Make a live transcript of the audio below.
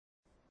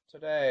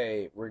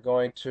Today we're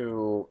going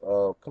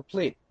to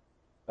complete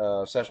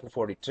session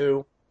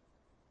 42,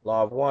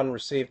 Law of One,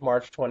 received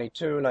March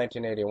 22,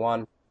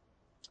 1981,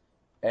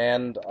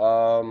 and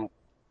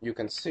you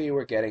can see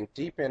we're getting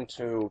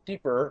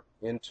deeper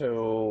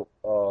into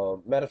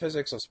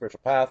metaphysics of spiritual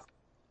path,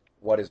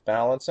 what is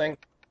balancing,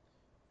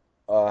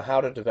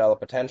 how to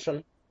develop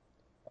attention,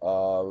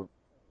 uh,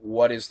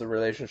 what is the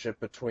relationship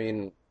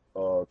between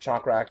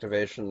chakra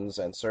activations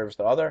and service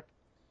to other,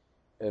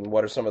 and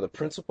what are some of the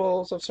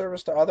principles of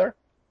service to other.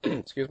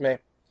 Excuse me.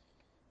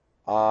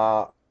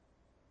 Uh,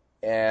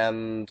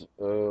 and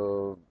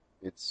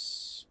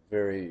it's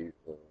very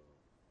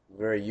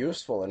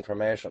useful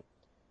information.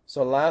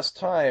 So last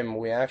time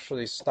we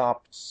actually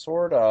stopped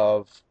sort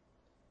of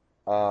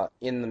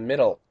in the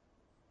middle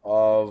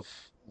of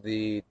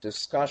the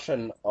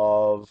discussion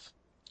of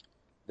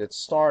that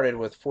started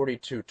with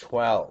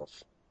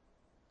 4212,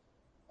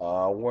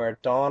 where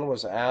Don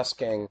was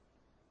asking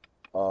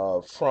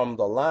from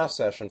the last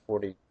session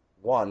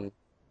 41,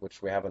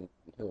 which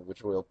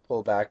we'll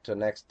pull back to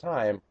next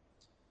time,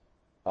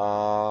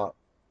 uh,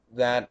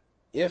 that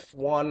if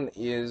one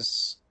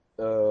is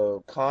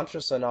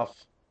conscious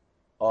enough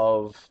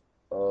of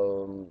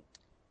um,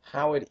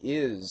 how it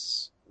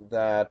is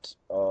that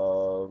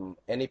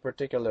any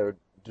particular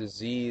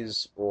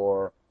disease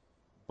or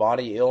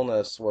body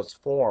illness was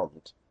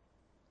formed,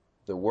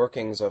 the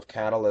workings of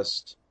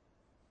catalyst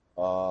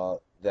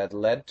that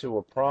led to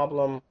a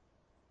problem,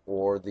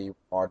 or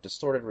our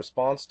distorted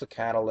response to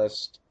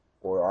catalyst,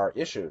 or our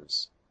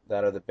issues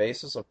that are the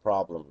basis of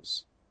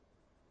problems,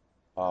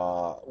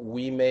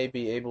 we may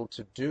be able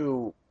to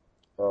do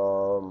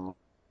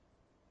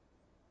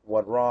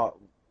what raw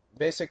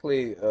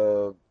basically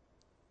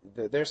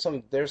there's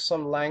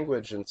some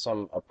language and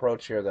some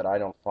approach here that I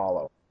don't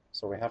follow.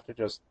 So we have to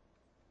just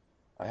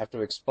I have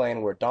to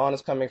explain where Don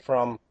is coming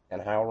from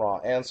and how Ra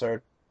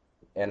answered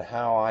and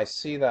how I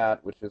see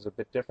that, which is a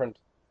bit different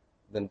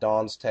than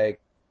Don's take,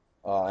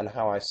 and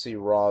how I see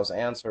Ra's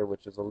answer,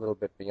 which is a little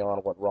bit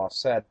beyond what Ra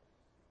said,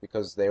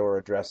 because they were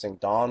addressing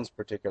Don's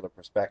particular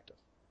perspective.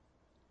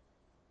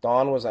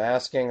 Don was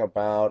asking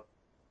about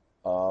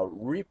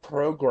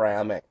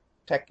reprogramming,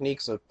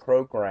 techniques of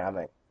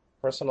programming.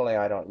 Personally,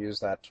 I don't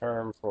use that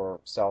term for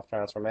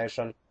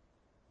self-transformation,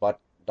 but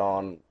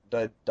Don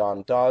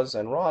does,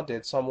 and Ra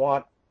did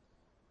somewhat,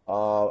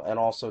 and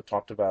also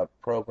talked about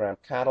program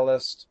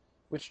catalyst,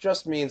 which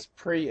just means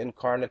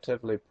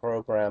pre-incarnatively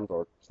programmed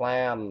or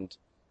planned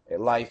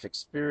life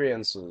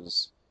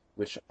experiences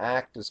which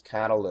act as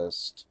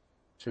catalyst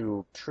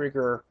to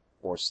trigger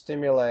or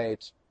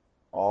stimulate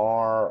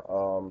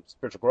our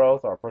spiritual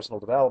growth, our personal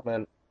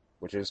development,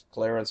 which is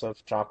clearance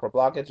of chakra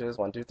blockages,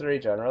 1, 2, 3,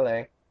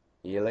 generally,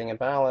 healing and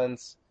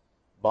balance,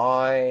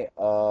 by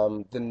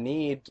the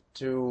need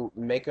to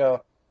make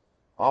a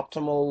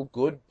optimal,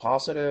 good,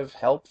 positive,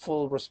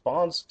 helpful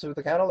response to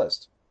the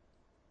catalyst.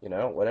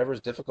 Whatever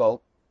is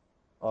difficult,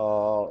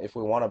 if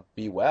we want to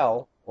be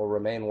well or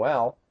remain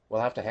well,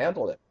 we'll have to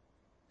handle it.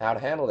 How to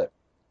handle it?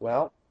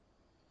 Well,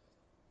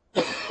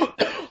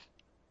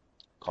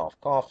 cough,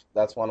 cough.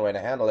 That's one way to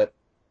handle it.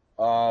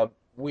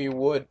 We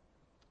would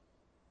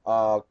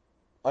uh,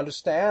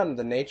 understand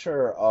the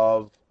nature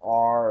of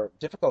our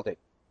difficulty,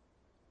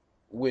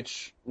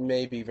 which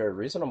may be very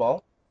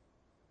reasonable,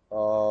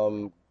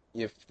 um,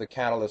 if the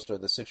catalyst or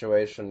the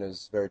situation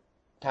is very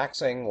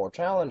taxing or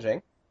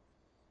challenging.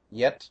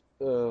 Yet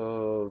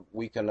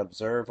we can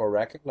observe or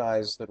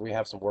recognize that we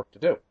have some work to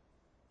do,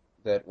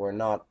 that we're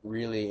not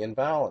really in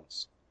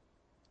balance.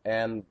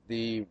 And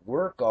the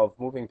work of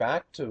moving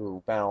back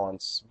to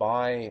balance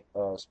by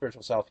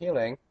spiritual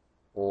self-healing,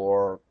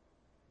 or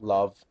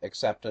love,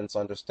 acceptance,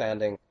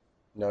 understanding,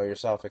 know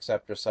yourself,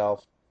 accept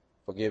yourself,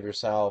 forgive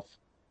yourself,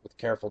 with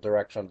careful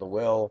direction of the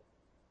will,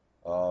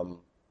 um,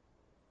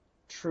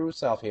 true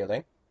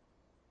self-healing,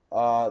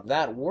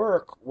 that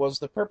work was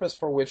the purpose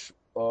for which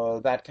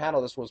that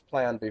catalyst was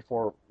planned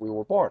before we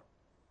were born.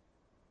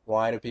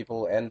 Why do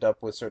people end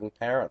up with certain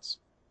parents?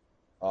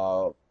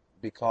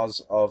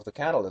 Because of the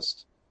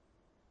catalyst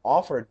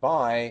offered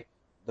by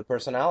the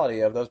personality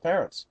of those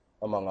parents,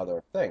 among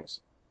other things.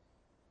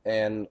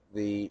 And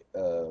the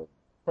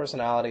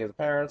personality of the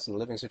parents and the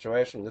living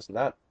situation, this and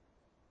that,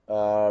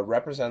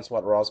 represents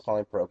what Rawls is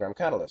calling program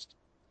catalyst.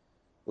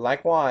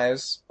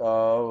 Likewise,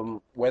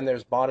 when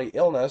there's body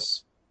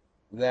illness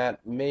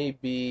that may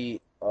be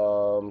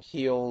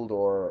healed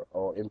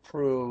or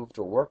improved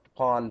or worked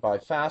upon by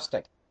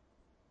fasting,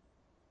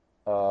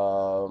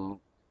 Don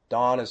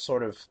is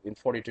sort of in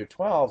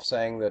 4212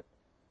 saying that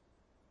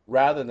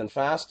rather than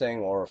fasting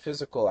or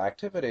physical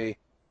activity,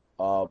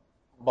 uh,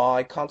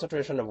 by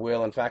concentration of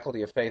will and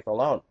faculty of faith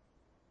alone,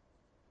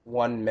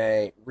 one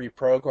may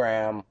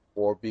reprogram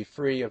or be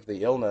free of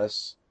the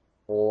illness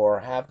or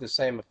have the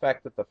same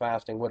effect that the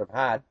fasting would have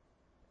had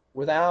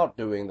without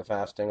doing the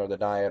fasting or the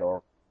diet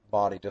or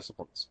body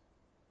disciplines.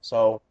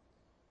 So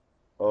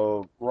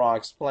Ra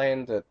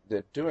explained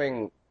that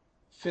doing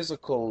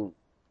physical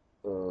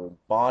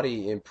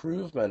body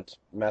improvement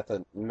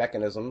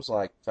mechanisms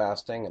like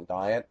fasting and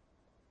diet,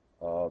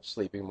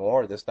 sleeping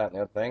more, this, that, and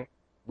the other thing,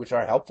 which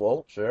are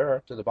helpful,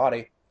 sure, to the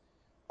body,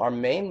 are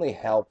mainly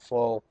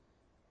helpful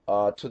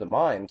to the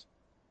mind,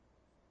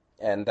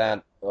 and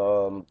that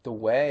the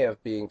way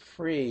of being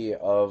free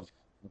of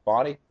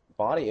body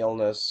body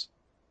illness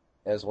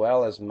as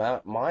well as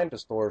mind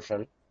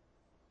distortion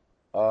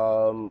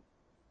um,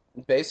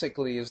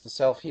 basically is the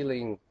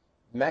self-healing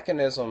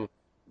mechanism,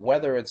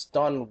 whether it's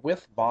done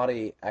with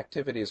body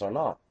activities or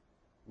not.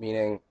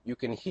 Meaning, you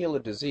can heal a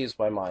disease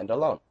by mind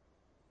alone.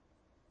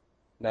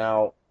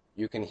 Now,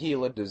 you can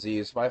heal a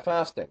disease by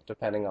fasting,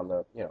 depending on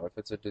if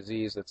it's a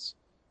disease that's,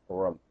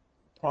 or a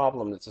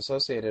problem that's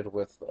associated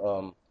with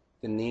the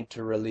need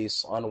to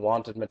release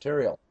unwanted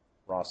material,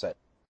 Ra said.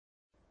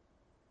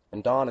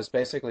 And Don is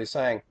basically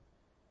saying,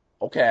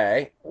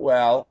 okay,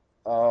 well,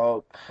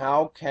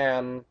 how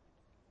can,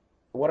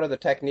 what are the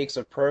techniques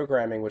of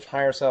programming which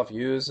higher self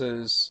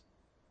uses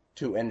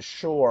to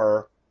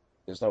ensure,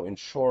 there's no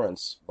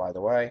insurance, by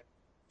the way,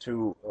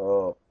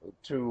 to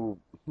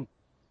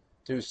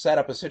to set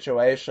up a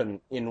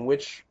situation in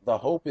which the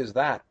hope is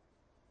that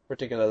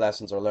particular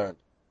lessons are learned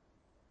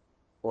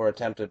or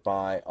attempted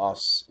by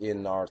us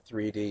in our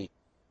 3D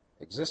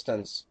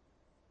existence.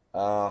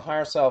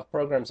 Higher self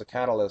programs a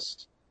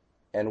catalyst,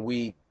 and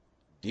we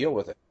deal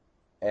with it.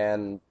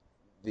 And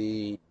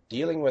the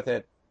dealing with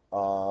it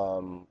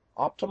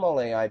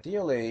optimally,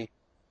 ideally,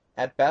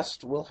 at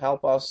best will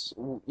help us,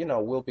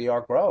 will be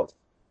our growth.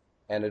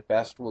 And at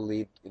best will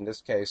lead, in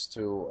this case,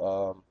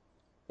 to,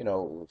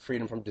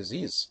 freedom from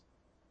disease,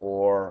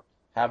 or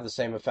have the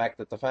same effect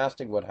that the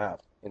fasting would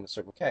have in a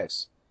certain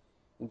case.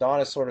 And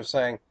Don is sort of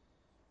saying,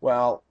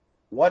 well,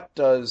 what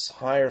does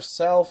higher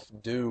self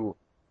do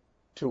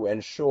to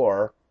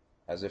ensure,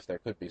 as if there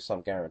could be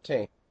some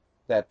guarantee,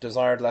 that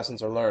desired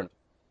lessons are learned?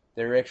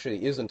 There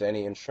actually isn't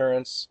any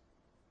insurance.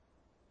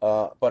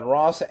 But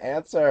Ra's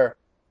answer,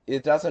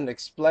 it doesn't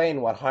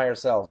explain what higher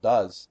self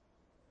does.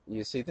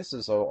 You see, this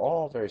is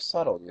all very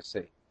subtle, you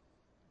see.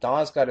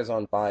 Don's got his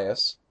own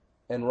bias,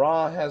 and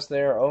Ra has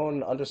their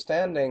own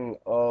understanding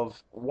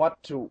of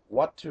what to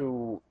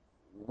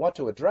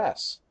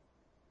address.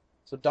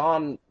 So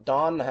Don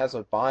has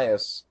a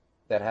bias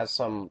that has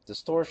some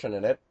distortion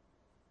in it.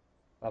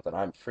 Not that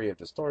I'm free of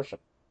distortion,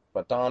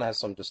 but Don has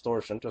some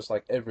distortion, just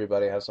like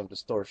everybody has some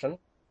distortion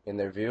in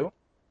their view.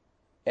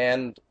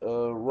 And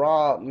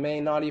Ra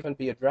may not even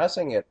be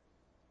addressing it,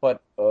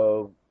 but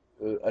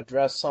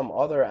address some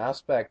other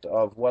aspect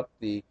of what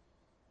the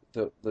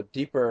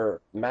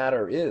deeper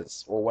matter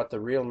is, or what the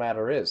real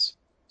matter is.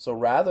 So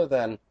rather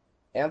than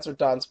answer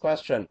Don's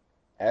question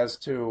as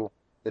to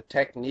the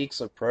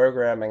techniques of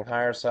programming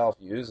higher self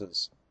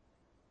uses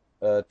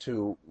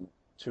to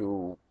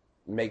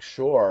make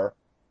sure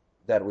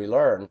that we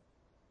learn,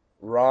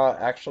 Ra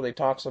actually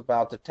talks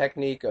about the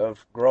technique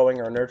of growing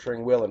or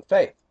nurturing will and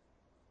faith,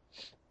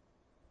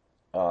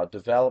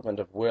 development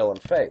of will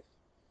and faith,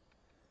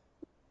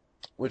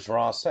 which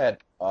Ra said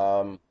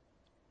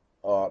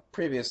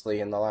previously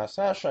in the last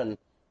session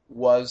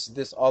was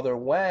this other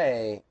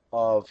way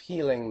of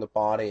healing the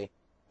body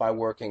by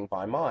working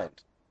by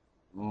mind.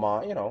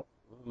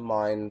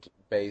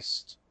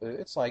 Mind-based.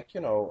 It's like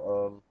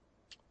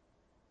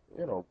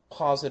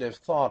positive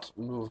thought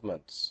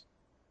movements,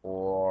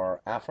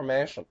 or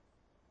affirmation,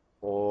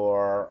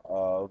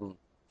 or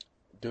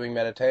doing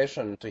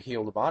meditation to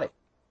heal the body.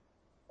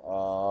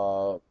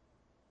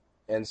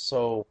 And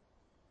so,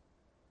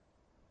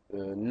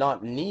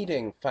 not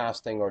needing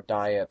fasting or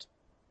diet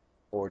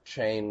or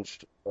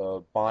changed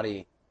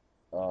body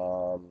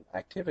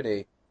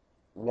activity,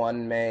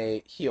 one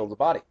may heal the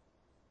body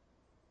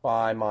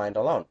by mind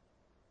alone,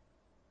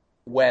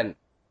 when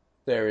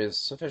there is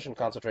sufficient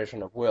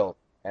concentration of will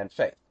and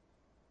faith.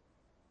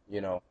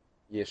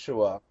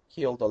 Yeshua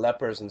healed the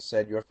lepers and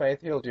said, "Your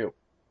faith healed you."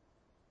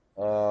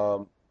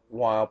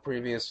 While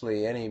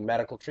previously any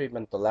medical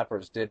treatment the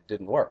lepers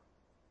didn't work.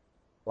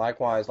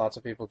 Likewise, lots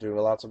of people do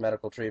lots of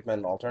medical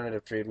treatment,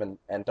 alternative treatment,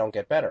 and don't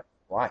get better.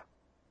 Why?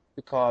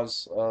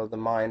 Because the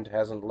mind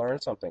hasn't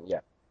learned something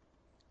yet.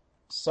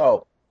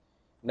 So,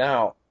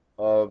 now,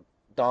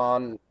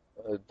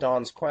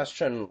 Don's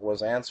question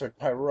was answered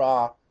by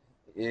Ra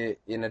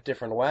in a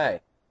different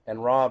way.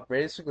 And Ra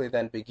basically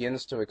then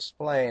begins to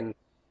explain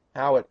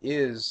how it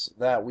is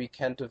that we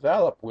can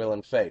develop will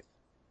and faith.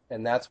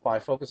 And that's by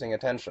focusing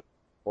attention,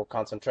 or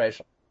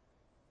concentration.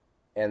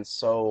 And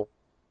so,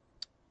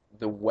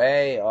 the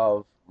way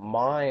of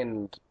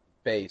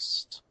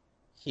mind-based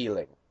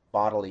healing,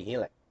 bodily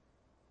healing,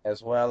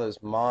 as well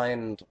as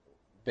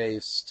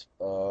mind-based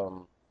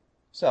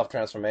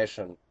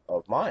self-transformation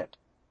of mind,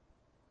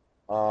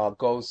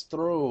 goes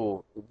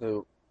through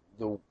the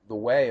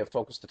way of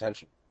focused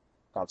attention,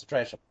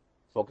 concentration,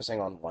 focusing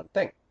on one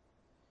thing.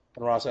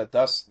 And Ra said,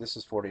 thus, this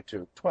is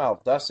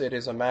 42:12, thus it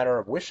is a matter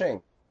of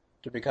wishing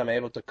to become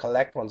able to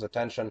collect one's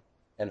attention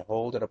and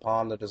hold it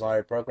upon the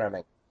desired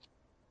programming.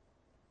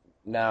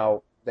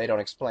 Now, they don't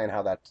explain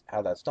how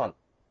that's done.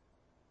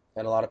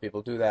 And a lot of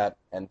people do that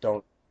and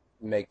don't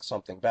make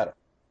something better.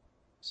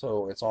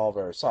 So it's all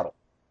very subtle.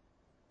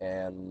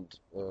 And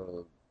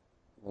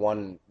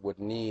one would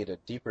need a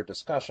deeper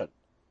discussion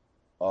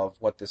of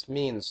what this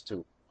means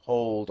to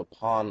hold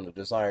upon the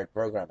desired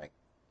programming.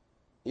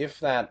 If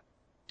that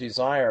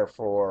desire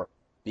for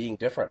being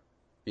different,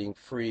 being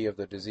free of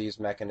the disease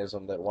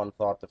mechanism that one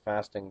thought the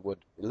fasting would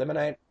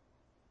eliminate,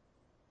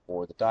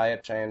 or the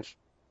diet change,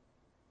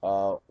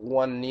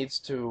 one needs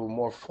to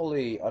more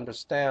fully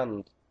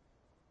understand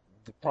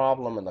the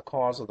problem and the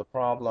cause of the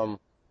problem,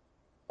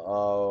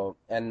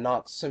 and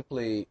not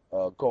simply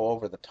go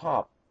over the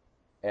top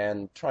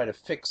and try to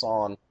fix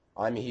on,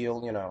 I'm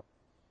healed,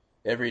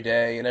 every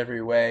day in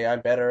every way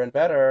I'm better and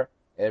better,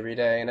 every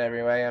day in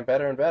every way I'm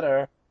better and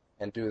better,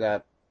 and do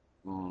that,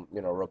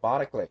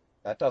 robotically.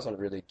 That doesn't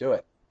really do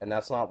it. And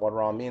that's not what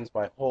Ra means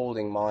by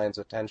holding mind's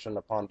attention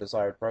upon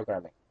desired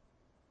programming.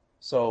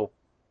 So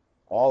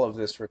all of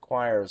this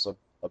requires a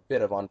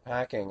bit of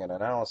unpacking and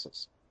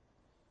analysis.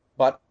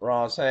 But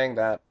Ra is saying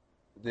that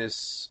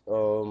this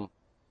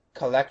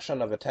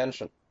collection of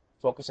attention,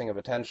 focusing of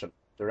attention,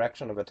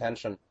 direction of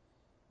attention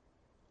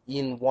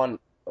in one,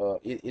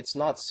 it's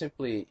not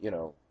simply,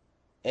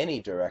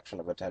 any direction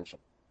of attention.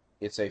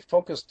 It's a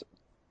focused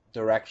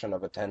direction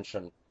of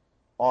attention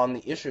on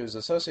the issues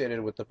associated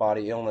with the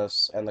body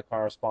illness and the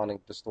corresponding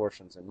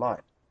distortions in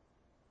mind.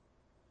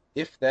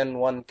 If then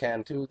one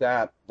can do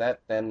that,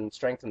 that then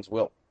strengthens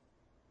will.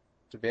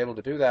 To be able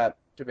to do that,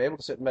 to be able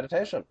to sit in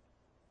meditation,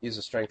 is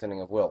a strengthening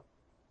of will.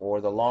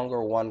 Or the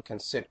longer one can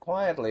sit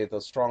quietly,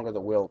 the stronger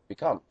the will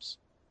becomes.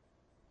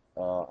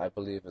 I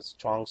believe as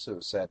Chuang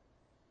Tzu said,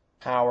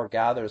 power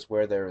gathers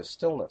where there is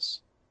stillness.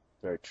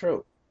 Very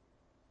true.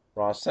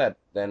 Ross said,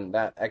 then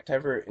that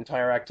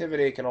entire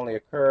activity can only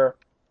occur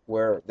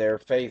where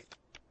faith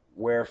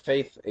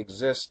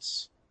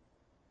exists,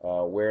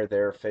 where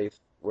there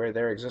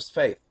exists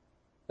faith,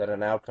 that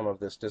an outcome of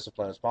this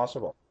discipline is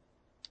possible.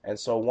 And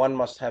so one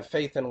must have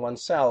faith in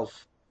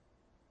oneself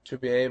to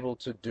be able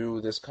to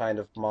do this kind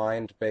of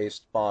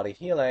mind-based body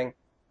healing.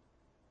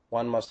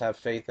 One must have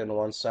faith in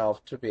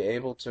oneself to be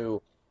able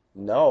to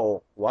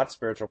know what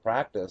spiritual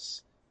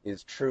practice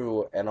is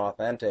true and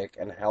authentic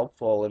and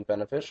helpful and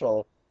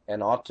beneficial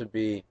and ought to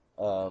be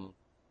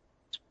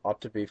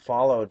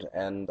followed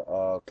and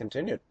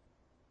continued.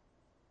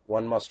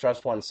 One must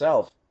trust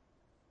oneself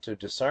to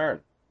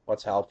discern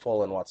what's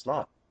helpful and what's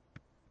not.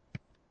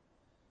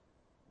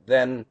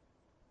 Then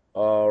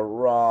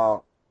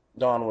Don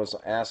was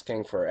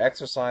asking for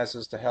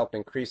exercises to help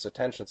increase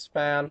attention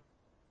span,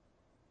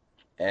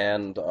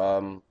 and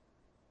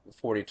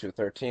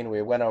 4213,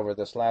 we went over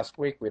this last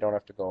week, we don't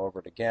have to go over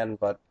it again,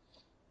 but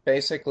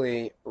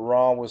basically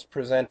Ra was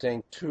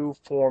presenting two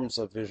forms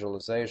of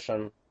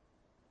visualization.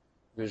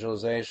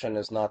 Visualization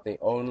is not the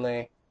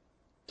only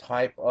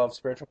type of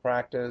spiritual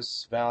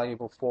practice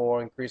valuable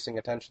for increasing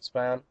attention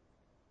span,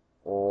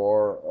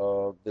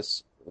 or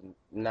this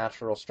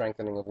natural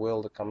strengthening of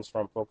will that comes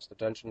from focused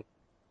attention.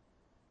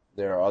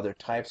 There are other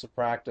types of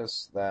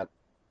practice that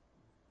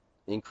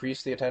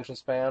increase the attention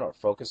span, or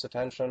focus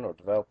attention, or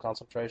develop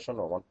concentration,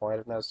 or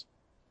one-pointedness.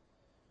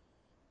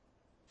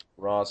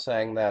 Ra is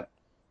saying that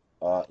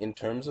in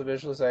terms of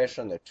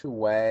visualization, there are two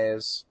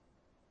ways.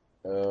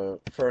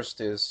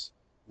 First is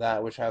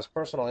that which has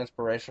personal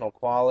inspirational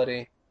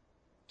quality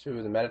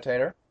to the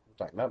meditator. I'm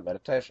talking about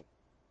meditation.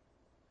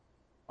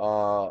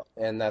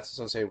 And that's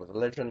associated with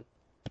religion.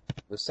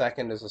 The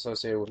second is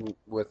associated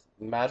with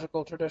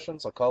magical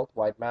traditions, occult,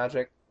 white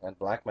magic, and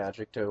black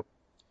magic too.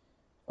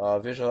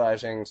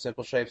 Visualizing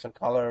simple shapes and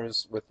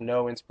colors with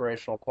no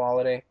inspirational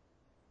quality,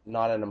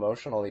 not an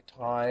emotionally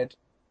tied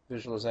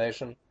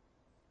visualization.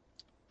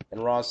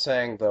 And Ra's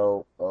saying,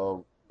 though,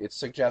 it's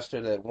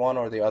suggested that one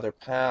or the other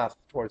path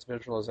towards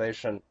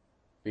visualization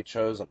be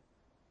chosen.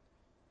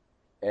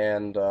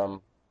 And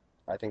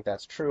I think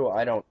that's true.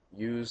 I have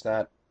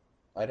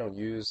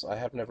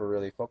never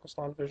really focused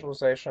on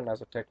visualization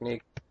as a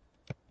technique,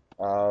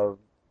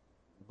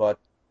 but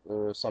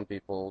some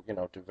people,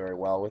 do very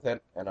well with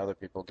it, and other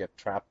people get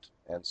trapped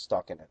and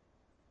stuck in it.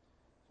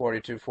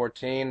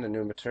 4214, the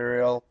new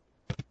material.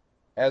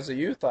 As a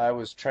youth, I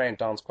was trained,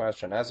 Don's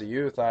question, as a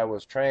youth, I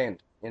was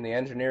trained in the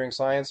engineering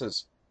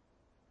sciences,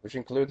 which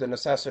include the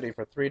necessity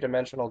for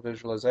three-dimensional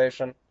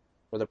visualization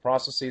for the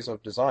processes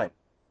of design.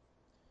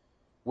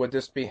 Would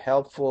this be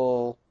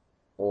helpful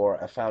or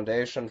a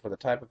foundation for the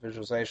type of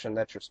visualization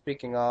that you're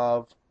speaking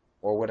of,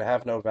 or would it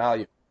have no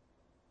value?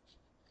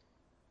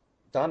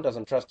 Don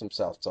doesn't trust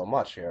himself so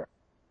much here.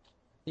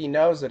 He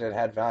knows that it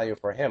had value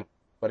for him,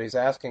 but he's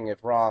asking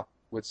if Ra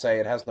would say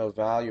it has no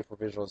value for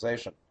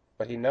visualization.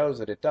 But he knows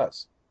that it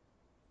does.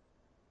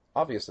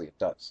 Obviously it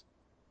does.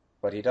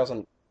 But he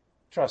doesn't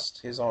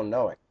trust his own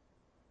knowing.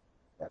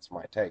 That's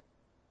my take.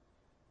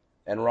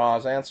 And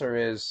Ra's answer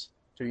is,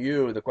 to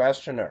you, the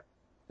questioner,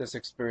 this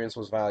experience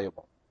was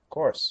valuable. Of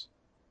course.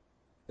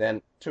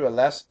 Then, to a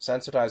less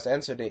sensitized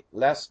entity,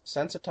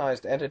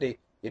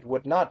 it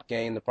would not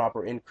gain the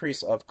proper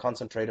increase of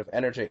concentrative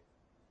energy.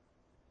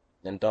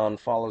 And Don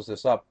follows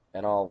this up,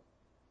 and I'll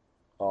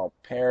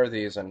pair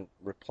these and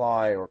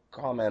reply or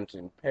comment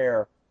in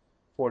pair.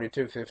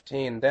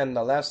 4215. Then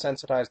the less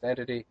sensitized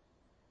entity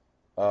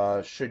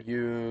should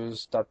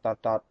use ...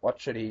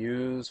 What should he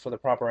use for the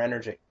proper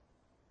energy?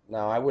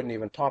 Now, I wouldn't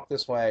even talk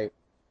this way.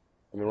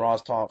 I mean,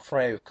 Ra's taught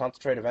phrase,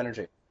 concentrative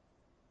energy.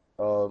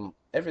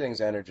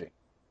 Everything's energy.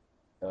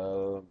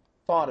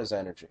 Thought is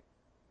energy.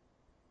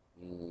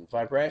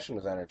 Vibration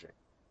is energy.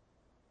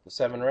 The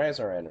seven rays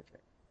are energy.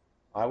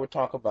 I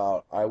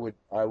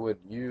would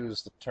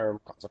use the term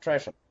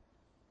concentration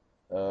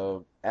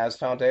as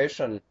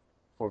foundation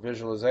for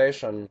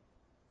visualization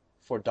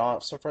for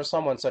Don, so for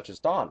someone such as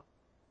Don,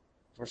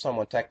 for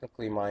someone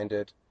technically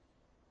minded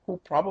who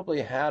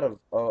probably had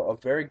a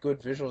very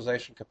good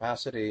visualization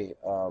capacity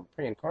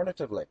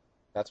pre-incarnatively.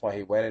 That's why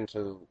he went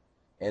into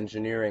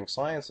engineering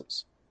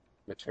sciences,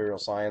 material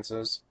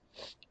sciences,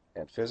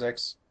 and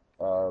physics.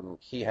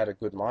 He had a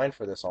good mind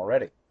for this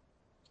already.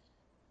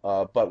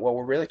 But what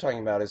we're really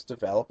talking about is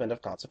development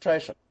of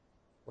concentration.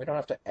 We don't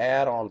have to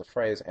add on the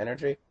phrase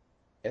energy.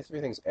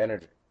 Everything's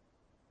energy.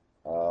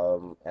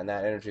 And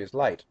that energy is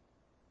light.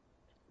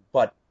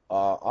 But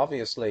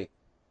obviously,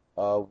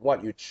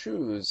 what you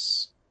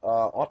choose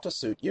ought to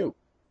suit you.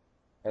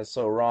 And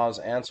so Ra's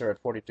answer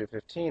at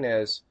 4215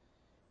 is,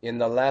 in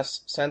the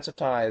less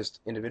sensitized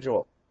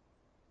individual,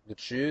 the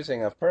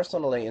choosing of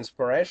personally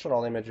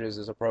inspirational images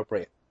is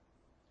appropriate.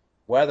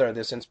 Whether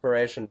this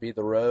inspiration be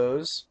the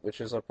rose,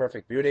 which is a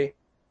perfect beauty,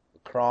 the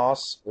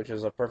cross, which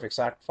is a perfect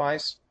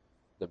sacrifice,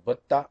 the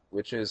Buddha,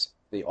 which is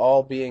the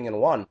all being in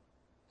one,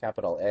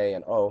 capital A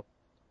and O,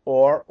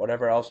 or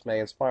whatever else may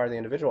inspire the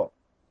individual.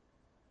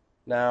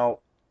 Now,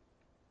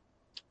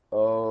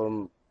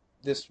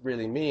 this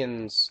really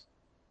means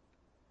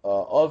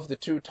of the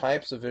two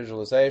types of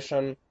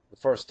visualization, the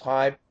first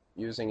type,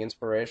 using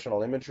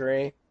inspirational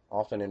imagery,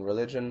 often in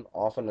religion,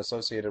 often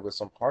associated with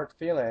some heart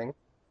feeling,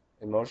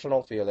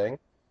 emotional feeling,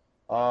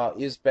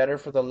 is better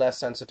for the less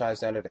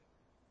sensitized entity.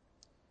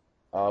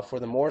 For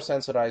the more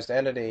sensitized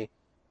entity,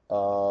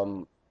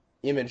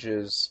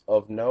 images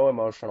of no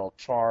emotional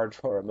charge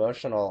or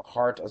emotional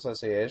heart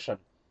association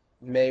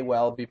may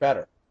well be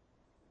better.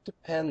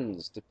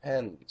 Depends,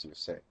 you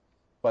say.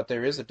 But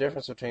there is a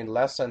difference between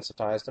less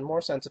sensitized and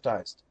more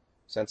sensitized.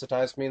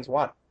 Sensitized means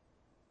what?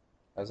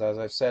 As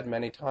I've said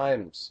many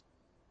times,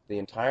 the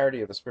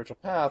entirety of the spiritual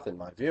path, in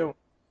my view,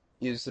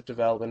 is the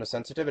development of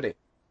sensitivity.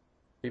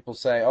 People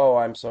say, oh,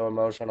 I'm so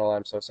emotional,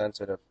 I'm so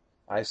sensitive.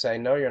 I say,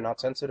 no, you're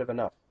not sensitive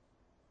enough.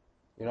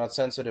 You're not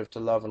sensitive to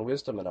love and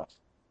wisdom enough.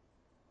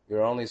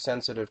 You're only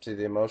sensitive to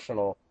the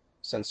emotional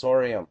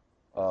sensorium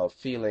of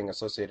feeling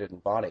associated in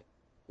body.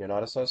 You're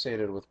not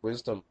associated with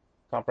wisdom,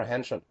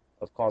 comprehension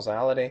of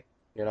causality.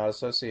 You're not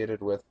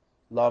associated with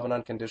love and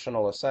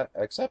unconditional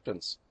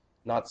acceptance.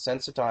 Not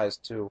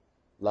sensitized to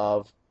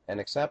love and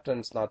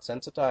acceptance, not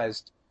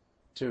sensitized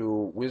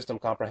to wisdom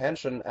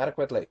comprehension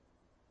adequately.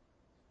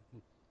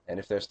 And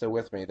if they're still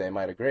with me, they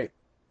might agree.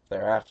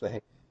 Thereafter,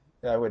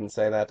 I wouldn't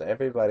say that to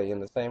everybody in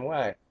the same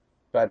way.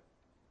 But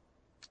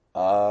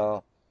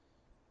the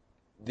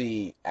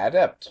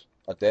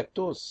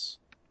adeptus,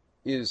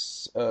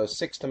 is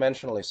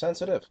six-dimensionally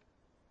sensitive.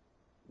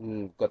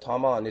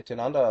 Gautama and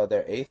Nityananda,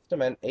 they're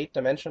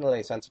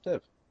eight-dimensionally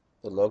sensitive.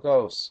 The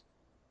Logos,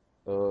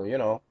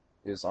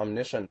 is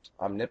omniscient,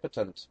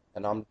 omnipotent,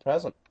 and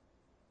omnipresent.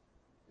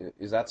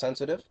 Is that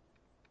sensitive?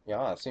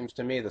 Yeah, it seems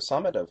to me the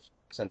summit of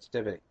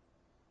sensitivity.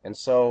 And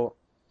so,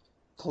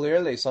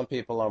 clearly some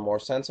people are more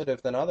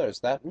sensitive than others.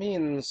 That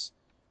means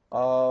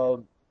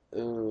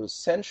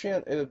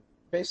sentient,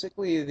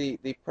 basically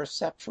the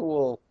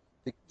perceptual,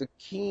 the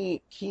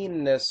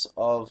keenness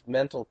of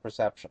mental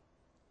perception,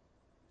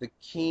 the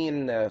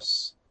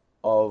keenness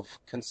of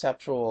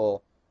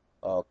conceptual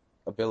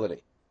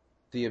ability,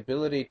 the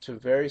ability to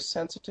very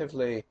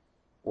sensitively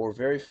or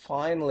very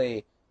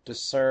finely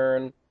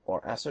discern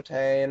or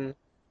ascertain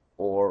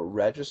or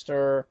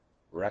register,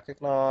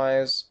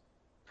 recognize,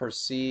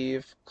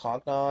 perceive,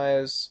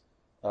 cognize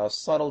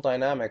subtle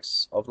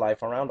dynamics of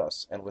life around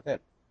us and within.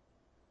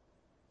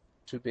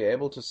 To be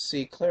able to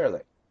see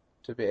clearly,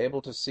 to be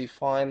able to see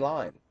fine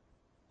line,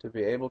 to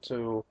be able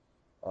to,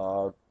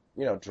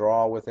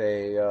 draw with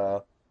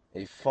a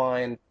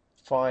fine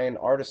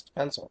artist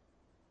pencil,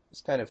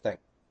 this kind of thing.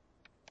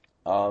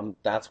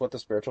 That's what the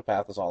spiritual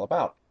path is all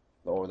about.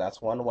 Or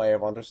that's one way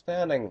of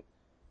understanding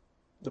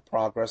the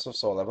progress of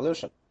soul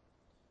evolution.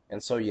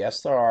 And so,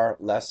 yes, there are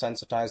less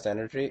sensitized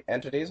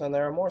entities, and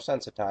there are more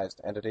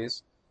sensitized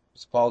entities.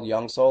 It's called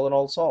young soul and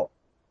old soul.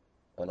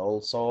 An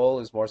old soul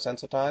is more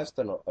sensitized,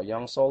 and a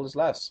young soul is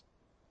less.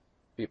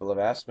 People have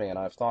asked me, and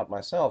I've thought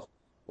myself,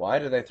 why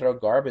do they throw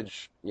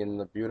garbage in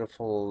the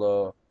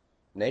beautiful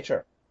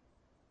nature?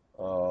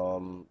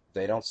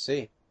 They don't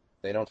see,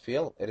 they don't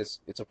feel.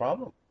 It's a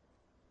problem.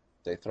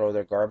 They throw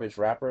their garbage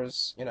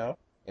wrappers,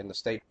 in the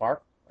state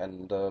park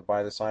and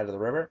by the side of the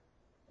river,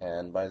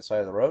 and by the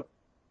side of the road,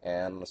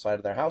 and on the side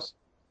of their house.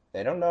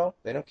 They don't know.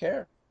 They don't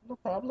care. No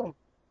problem.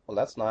 Well,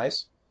 that's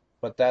nice,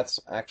 but that's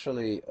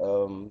actually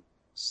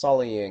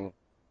sullying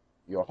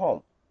your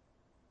home,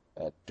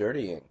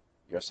 dirtying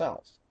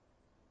yourself.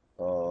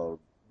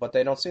 But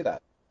they don't see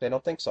that. They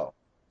don't think so.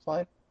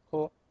 Fine,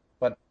 cool.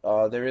 But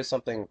there is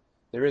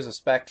a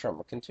spectrum,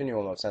 a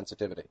continuum of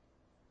sensitivity.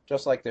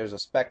 Just like there's a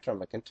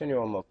spectrum, a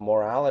continuum of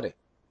morality,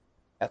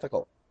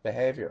 ethical.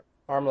 behavior,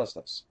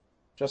 harmlessness.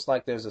 Just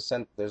like there's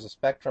a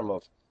spectrum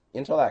of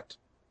intellect,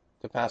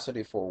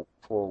 capacity for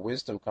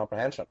wisdom,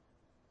 comprehension.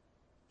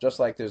 Just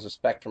like there's a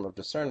spectrum of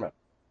discernment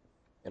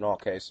in all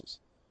cases.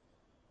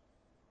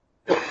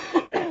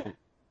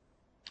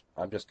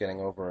 I'm just getting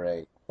over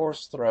a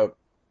hoarse throat.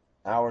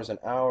 Hours and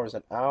hours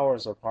and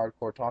hours of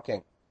hardcore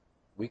talking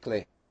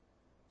weekly.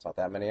 It's not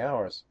that many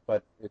hours,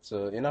 but it's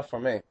enough for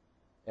me.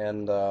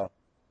 And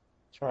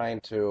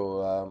trying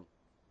to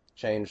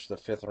change the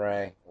fifth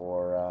ray,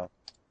 or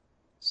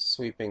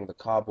sweeping the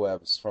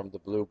cobwebs from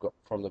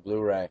the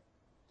Blu-ray.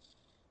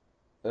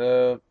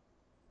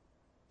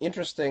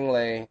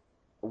 Interestingly,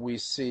 we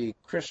see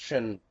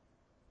Christian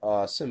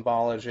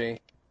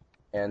symbology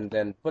and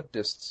then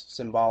Buddhist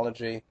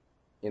symbology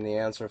in the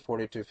answer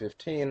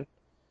 4215.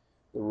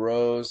 The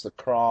rose, the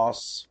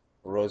cross,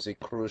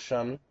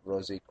 Rosicrucian,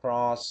 Rosy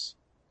Cross.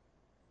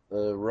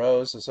 The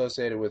rose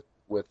associated with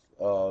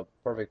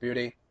perfect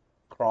beauty,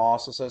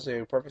 cross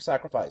associated with perfect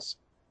sacrifice.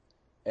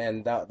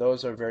 And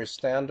those are very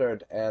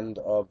standard and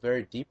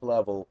very deep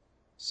level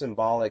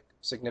symbolic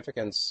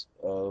significance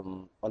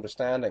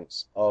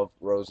understandings of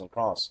rose and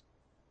cross,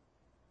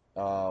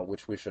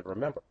 which we should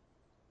remember.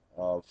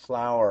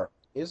 Flower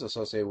is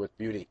associated with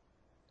beauty,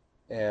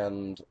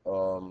 and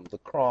the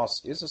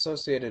cross is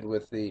associated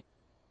with the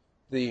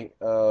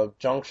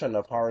junction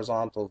of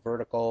horizontal,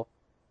 vertical,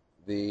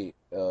 the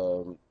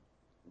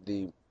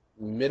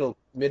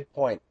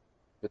midpoint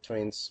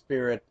between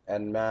spirit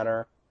and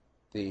matter,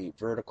 the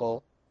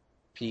vertical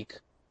peak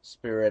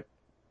spirit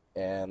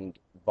and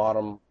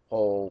bottom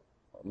pole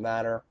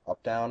matter,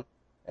 up down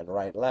and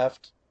right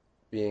left,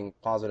 being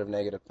positive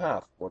negative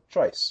path or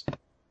choice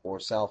or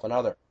self and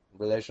other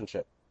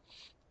relationship,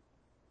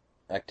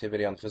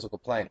 activity on the physical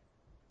plane.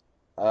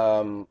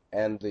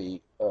 And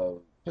the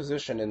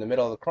position in the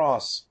middle of the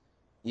cross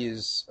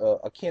is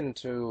akin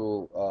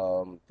to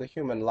the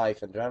human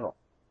life in general.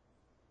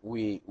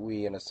 We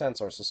in a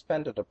sense are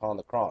suspended upon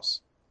the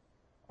cross.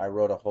 I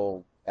wrote a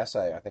whole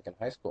essay, I think in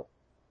high school,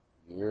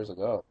 years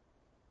ago,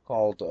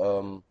 called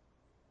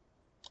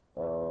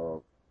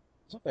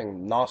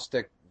something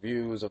Gnostic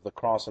Views of the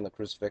Cross and the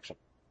Crucifixion,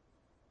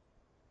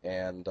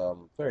 and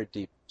very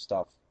deep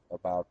stuff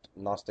about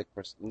Gnostic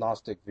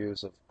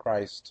views of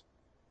Christ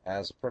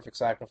as a perfect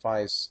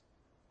sacrifice,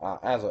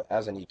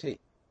 as an ET,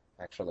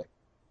 actually.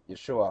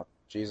 Yeshua,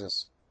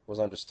 Jesus, was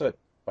understood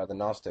by the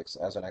Gnostics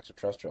as an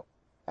extraterrestrial,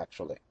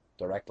 actually,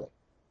 directly.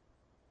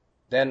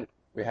 Then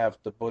we have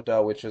the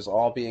Buddha, which is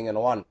all being in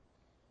one.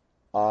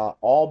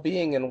 All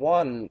being in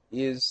one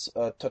is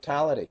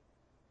totality.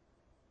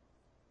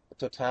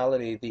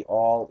 Totality, the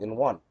all in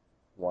one.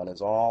 One is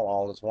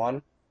all is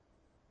one.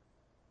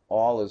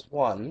 All is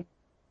one.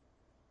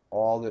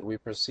 All that we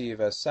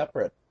perceive as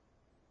separate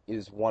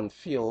is one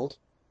field,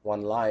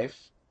 one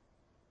life,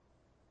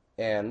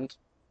 and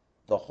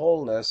the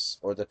wholeness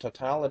or the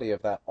totality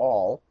of that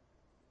all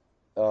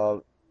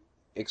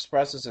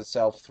expresses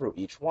itself through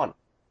each one,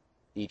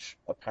 each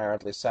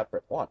apparently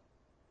separate one.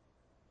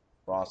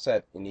 Ra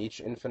said, in each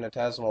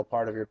infinitesimal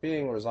part of your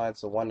being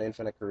resides the one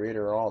infinite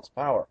creator in all its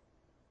power.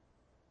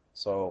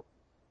 So,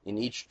 in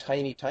each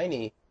tiny,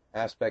 tiny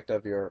aspect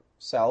of your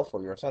self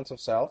or your sense of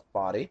self,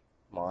 body,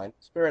 mind,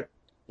 spirit,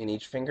 in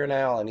each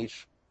fingernail and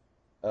each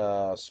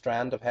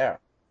strand of hair,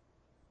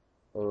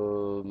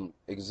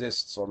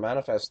 exists or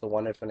manifests the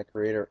one infinite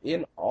creator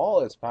in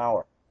all its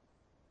power.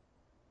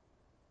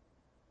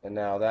 And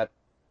now that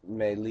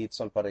may lead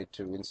somebody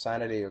to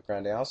insanity or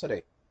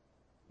grandiosity.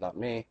 Not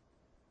me,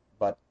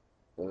 but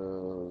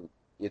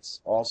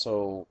it's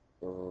also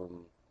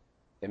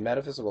a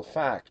metaphysical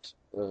fact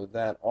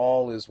that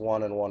all is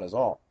one and one is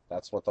all.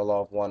 That's what the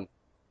law of one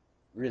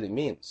really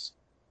means.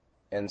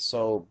 And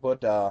so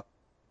Buddha,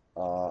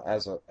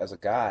 as a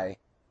guy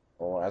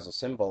or as a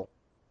symbol,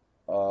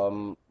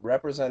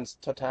 represents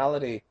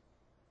totality,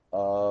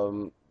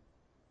 the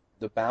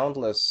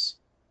boundless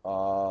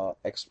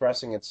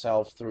expressing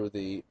itself through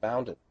the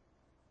bounded,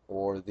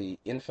 or the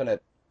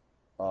infinite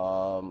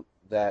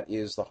that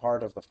is the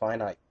heart of the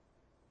finite.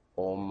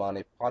 Om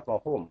Mani Padma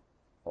Hum,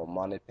 Om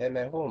Mani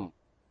Padme Hum.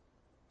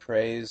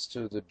 Praise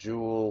to the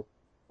jewel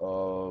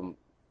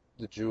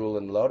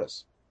in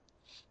lotus.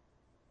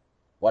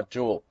 What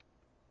jewel?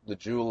 The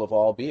jewel of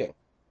all being,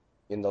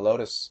 in the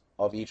lotus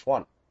of each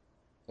one,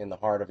 in the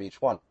heart of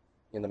each one,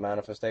 in the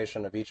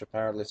manifestation of each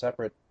apparently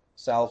separate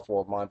self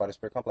or mind, body,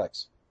 spirit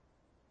complex.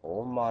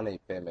 Om Mani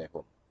Padme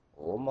Hum,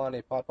 Om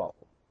Mani Padma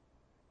Hum.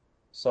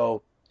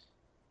 So,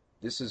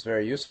 this is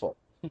very useful.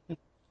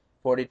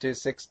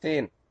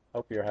 4216.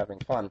 Hope you're having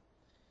fun.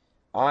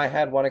 I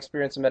had one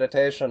experience in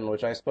meditation,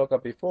 which I spoke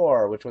of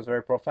before, which was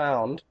very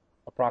profound,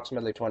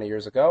 approximately 20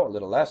 years ago, a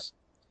little less.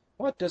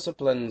 What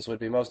disciplines would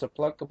be most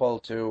applicable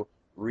to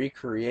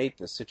recreate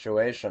this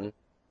situation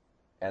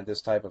and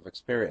this type of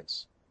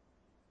experience?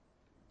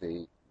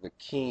 The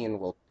keen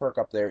will perk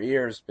up their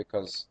ears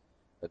because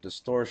a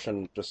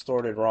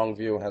distorted wrong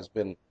view has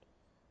been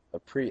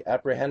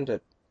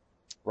apprehended.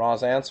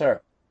 Ra's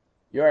answer: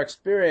 your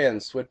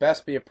experience would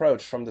best be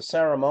approached from the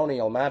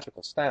ceremonial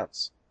magical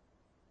stance.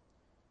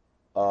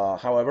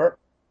 However,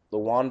 the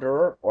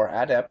wanderer or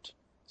adept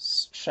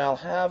shall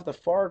have the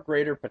far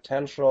greater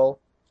potential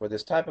for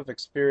this type of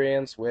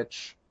experience,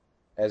 which,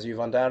 as you've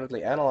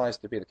undoubtedly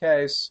analyzed to be the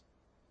case,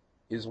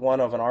 is one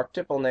of an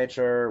archetypal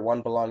nature,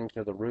 one belonging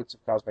to the roots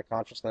of cosmic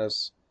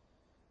consciousness.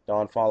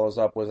 Don follows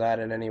up, was that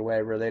in any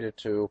way related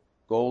to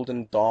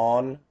Golden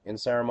Dawn in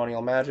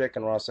ceremonial magic?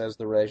 And Ross says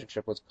the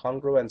relationship was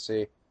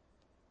congruency,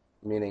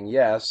 meaning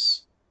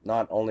yes,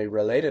 not only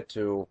related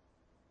to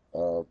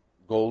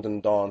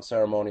Golden Dawn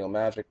ceremonial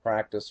magic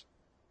practice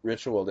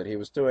ritual that he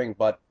was doing,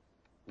 but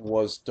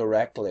was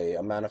directly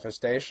a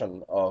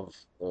manifestation of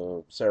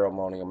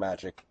ceremonial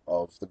magic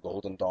of the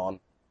Golden Dawn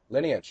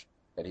lineage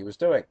that he was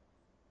doing.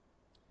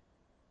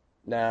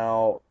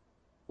 Now,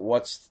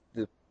 what's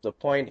the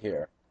point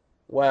here?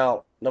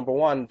 Well, number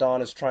one,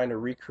 Don is trying to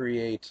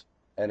recreate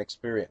an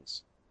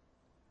experience.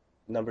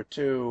 Number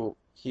two,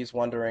 he's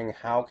wondering,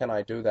 how can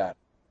I do that?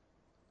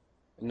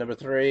 Number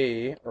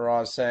three,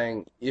 Ra is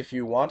saying, if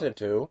you wanted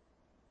to,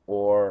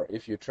 or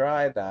if you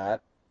tried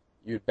that,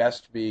 you'd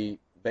best be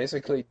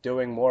basically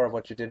doing more of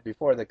what you did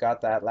before that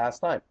got that last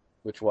time,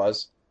 which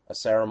was a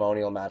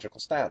ceremonial magical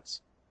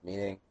stance,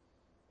 meaning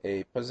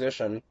a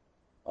position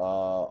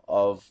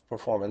of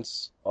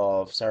performance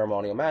of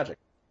ceremonial magic,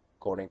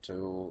 according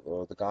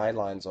to the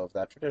guidelines of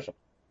that tradition.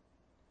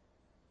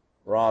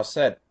 Ra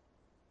said,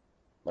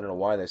 I don't know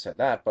why they said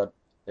that, but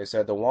they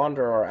said the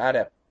wanderer or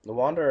adept. The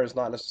wanderer is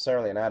not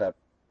necessarily an adept,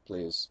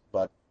 please,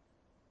 but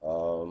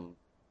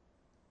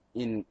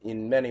in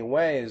many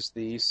ways,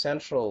 the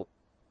essential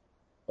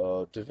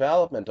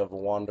development of a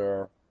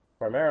wanderer,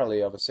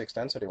 primarily of a sixth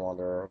density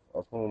wanderer,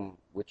 of whom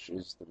which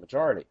is the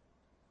majority,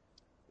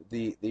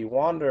 the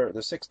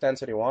sixth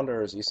density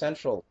wanderer's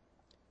essential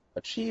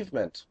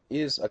achievement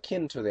is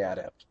akin to the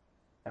adept.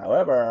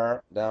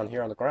 However, down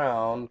here on the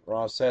ground,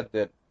 Ross said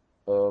that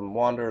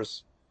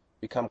wanderers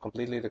become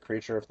completely the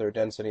creature of their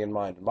density in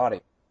mind and body.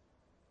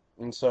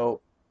 And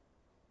so,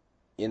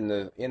 in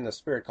the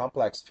spirit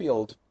complex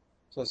field,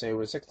 so say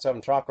with 6 and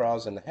 7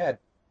 chakras in the head,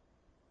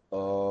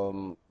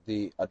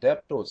 the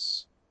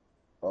adeptus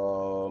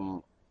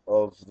of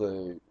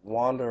the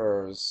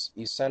wanderer's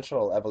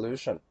essential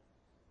evolution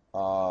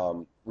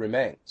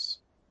remains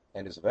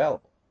and is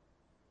available.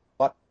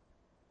 But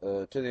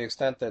to the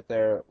extent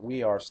that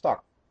we are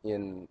stuck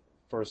in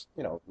first,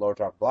 lower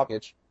chakra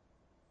blockage,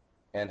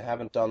 and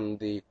haven't done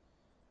the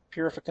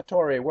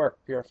purificatory work,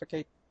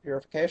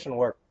 purification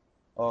work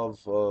of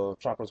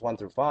chakras 1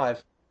 through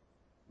 5,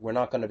 we're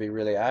not going to be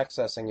really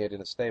accessing it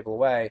in a stable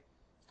way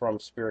from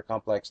spirit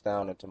complex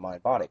down into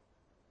mind body.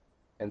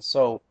 And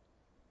so,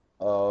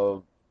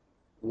 while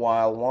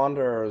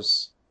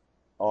wanderers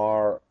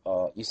are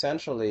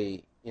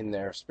essentially in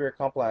their spirit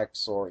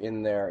complex or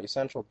in their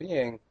essential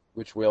being,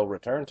 which we'll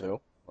return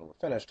to when we're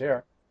finished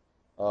here,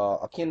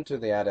 akin to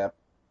the adept,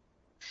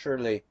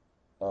 surely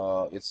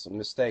it's a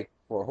mistake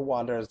for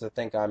wanderers to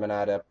think I'm an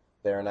adept,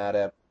 they're an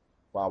adept,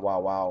 wow, wow,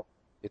 wow.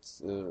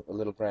 It's a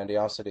little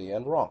grandiosity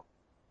and wrong,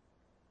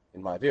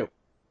 in my view.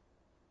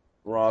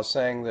 Ra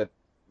saying that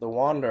the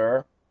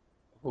wanderer,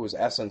 whose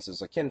essence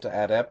is akin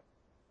to adept,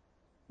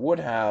 would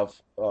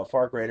have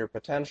far greater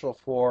potential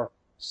for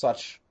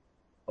such,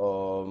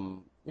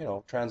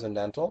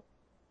 transcendental,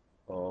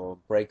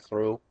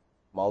 breakthrough,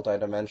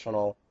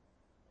 multidimensional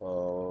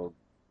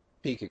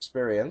peak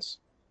experience,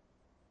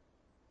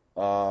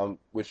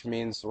 which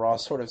means Ra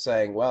sort of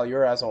saying, well,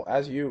 you're as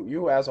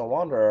a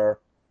wanderer,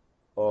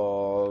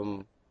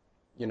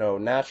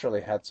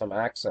 naturally had some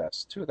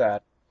access to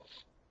that,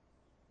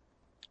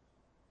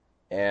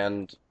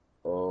 and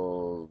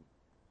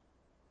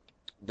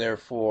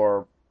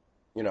therefore,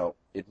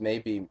 it may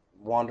be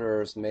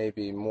wanderers may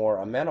be more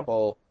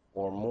amenable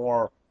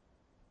or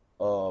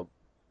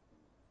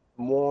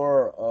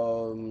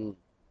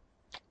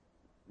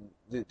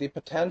the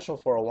potential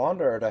for a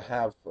wanderer to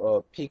have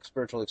a peak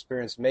spiritual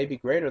experience may be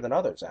greater than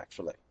others,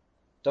 actually.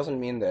 Doesn't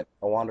mean that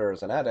a wanderer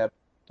is an adept,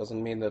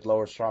 doesn't mean that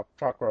lower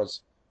chakras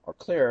are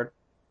cleared,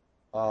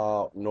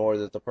 nor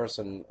that the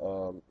person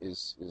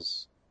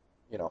is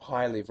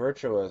highly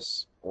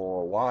virtuous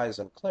or wise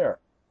and clear.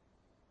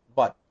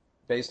 But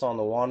based on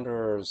the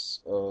wanderer's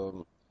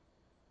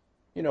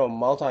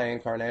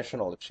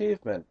multi-incarnational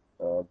achievement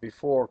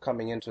before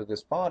coming into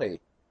this body,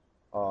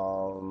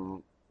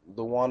 the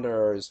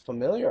wanderer is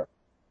familiar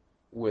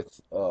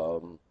with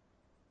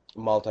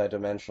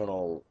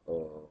multi-dimensional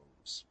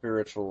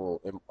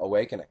spiritual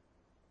awakening,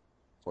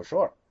 for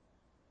sure.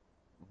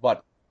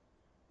 But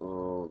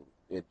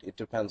it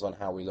depends on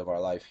how we live our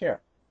life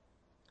here.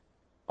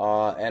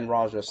 And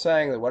Raja is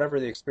saying that whatever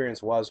the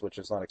experience was, which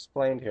is not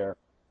explained here,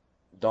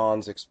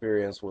 Don's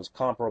experience was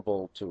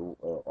comparable to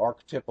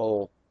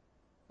archetypal,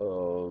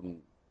 the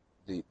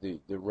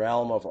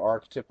realm of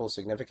archetypal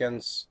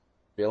significance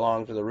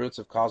belonged to the roots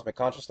of cosmic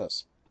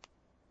consciousness.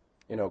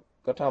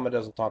 Gautama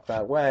doesn't talk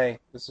that way.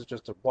 This is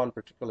just one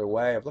particular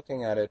way of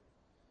looking at it.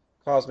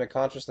 Cosmic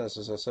consciousness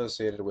is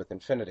associated with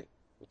infinity,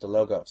 with the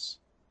logos,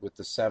 with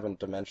the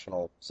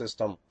 7-dimensional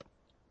system,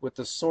 with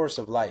the source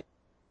of light.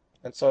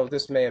 And so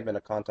this may have been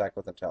a contact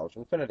with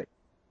intelligent infinity.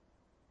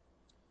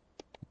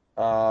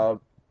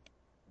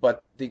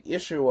 But the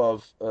issue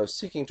of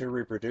seeking to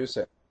reproduce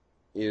it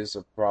is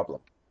a problem.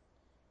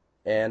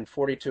 And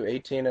 42,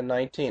 18, and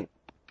 19.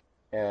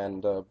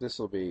 And this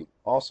will be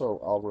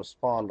also, I'll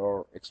respond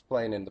or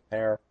explain in the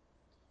pair.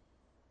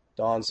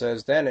 Don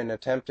says, then in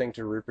attempting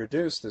to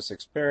reproduce this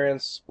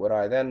experience, would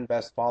I then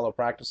best follow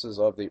practices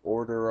of the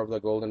Order of the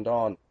Golden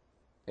Dawn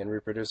in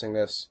reproducing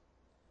this?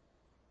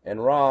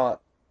 And Ra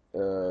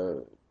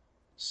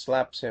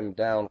slaps him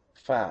down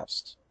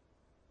fast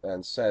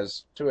and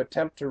says, to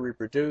attempt to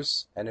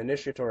reproduce an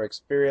initiatory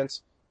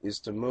experience is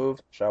to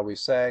move, shall we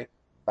say,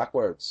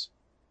 backwards.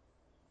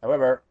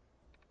 However,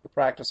 the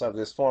practice of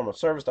this form of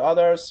service to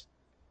others,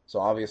 so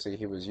obviously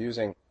he was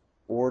using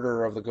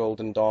Order of the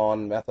Golden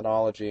Dawn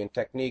methodology and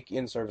technique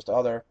in service to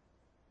other,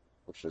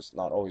 which is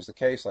not always the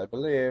case, I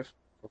believe,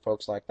 for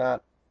folks like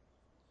that.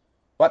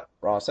 But,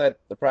 Ra said,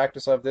 the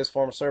practice of this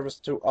form of service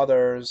to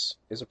others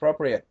is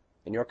appropriate,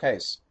 in your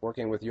case,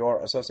 working with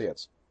your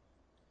associates.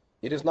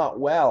 It is not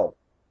well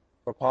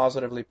for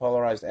positively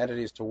polarized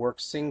entities to work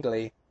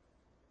singly.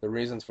 The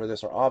reasons for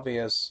this are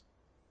obvious.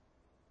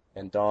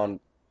 And Don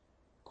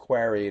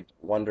queried,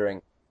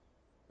 wondering,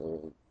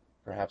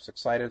 perhaps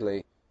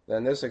excitedly,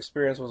 then this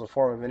experience was a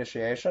form of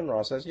initiation?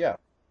 Ra says, yeah.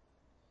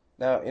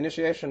 Now,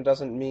 initiation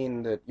doesn't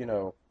mean that,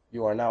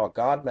 you are now a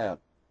god-man.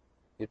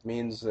 It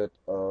means that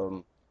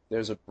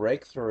there's a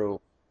breakthrough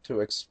to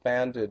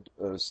expanded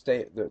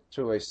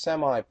to a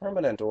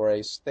semi-permanent or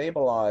a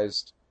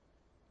stabilized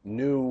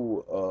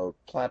new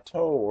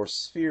plateau or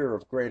sphere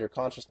of greater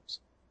consciousness.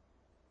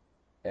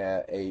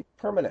 A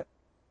permanent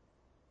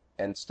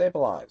and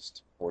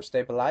stabilized or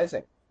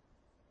stabilizing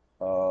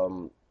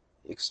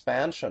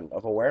expansion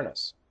of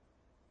awareness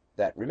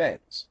that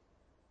remains.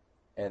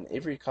 And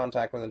every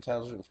contact with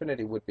intelligent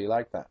infinity would be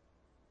like that.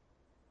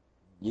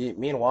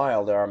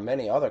 Meanwhile, there are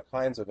many other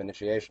kinds of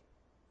initiation.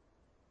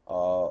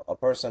 A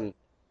person,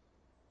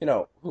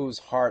 whose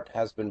heart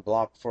has been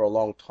blocked for a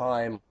long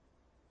time,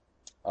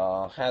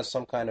 has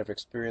some kind of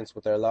experience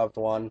with their loved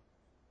one,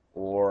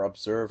 or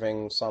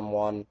observing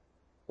someone,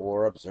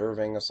 or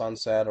observing a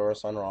sunset or a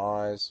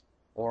sunrise,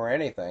 or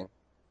anything,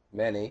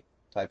 many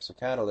types of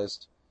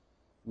catalyst,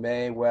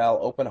 may well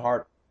open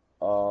heart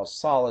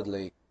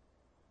solidly,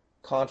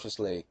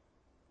 consciously,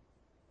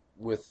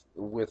 with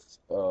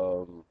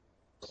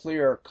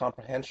clear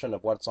comprehension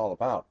of what it's all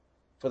about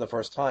for the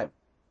first time.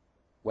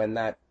 When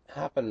that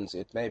happens,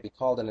 it may be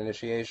called an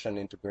initiation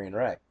into Green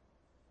Ray.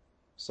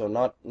 So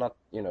not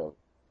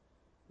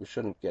we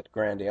shouldn't get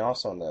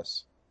grandiose on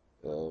this.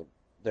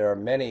 There are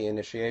many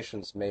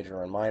initiations,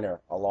 major and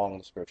minor, along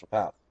the spiritual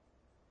path.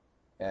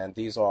 And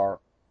these are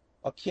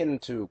akin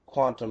to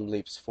quantum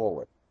leaps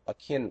forward,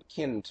 akin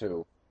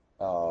to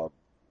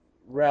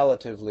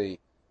relatively,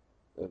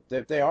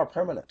 they are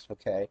permanent,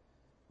 okay?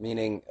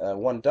 Meaning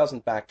one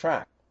doesn't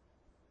backtrack.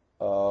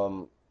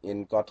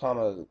 In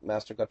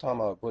Master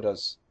Gautama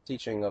Buddha's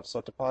teaching of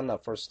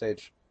Sotapanna, first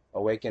stage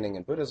awakening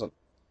in Buddhism,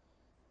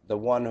 the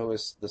one who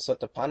is the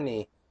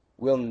Sotapanni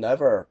will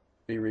never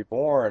be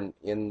reborn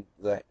in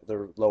the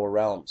lower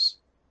realms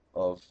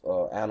of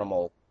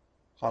animal,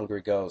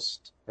 hungry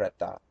ghost,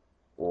 preta,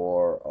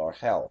 or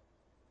hell,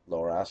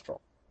 lower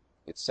astral.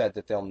 It's said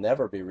that they'll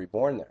never be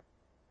reborn there.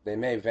 They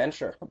may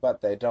venture,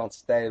 but they don't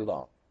stay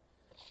long.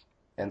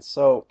 And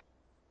so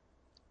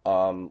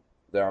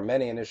there are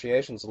many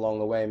initiations along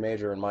the way,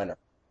 major and minor.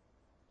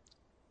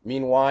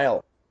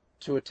 Meanwhile,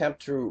 to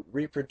attempt to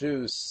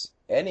reproduce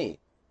any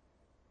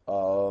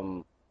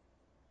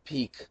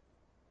peak,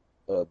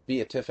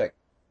 beatific,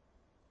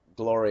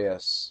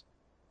 glorious,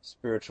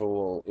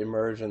 spiritual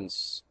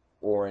emergence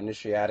or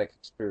initiatic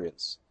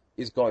experience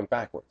is going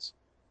backwards.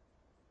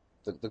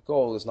 The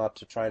goal is not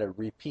to try to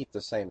repeat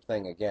the same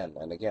thing again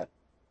and again.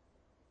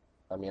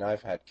 I mean,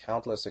 I've had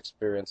countless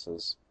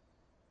experiences,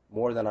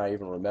 more than I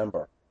even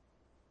remember,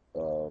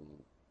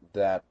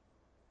 that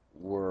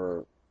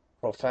were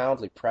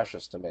profoundly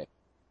precious to me.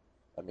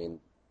 I mean,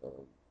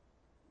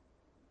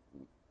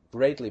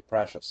 greatly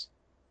precious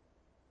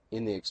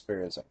in the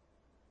experiencing.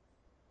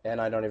 And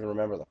I don't even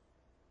remember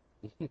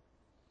them.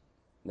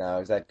 Now,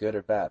 is that good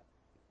or bad?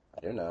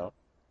 I don't know.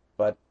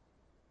 But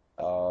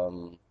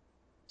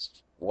it's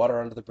water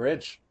under the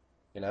bridge,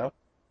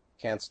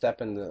 Can't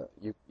step in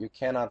you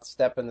cannot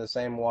step in the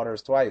same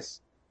waters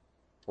twice.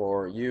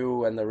 For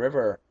you and the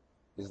river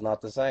is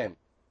not the same,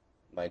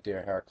 my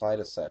dear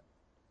Heraclitus said.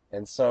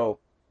 And so,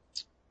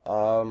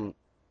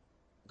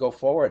 go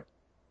forward,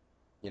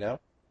 the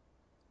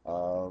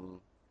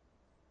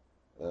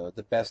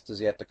best is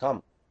yet to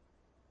come.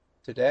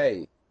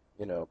 Today,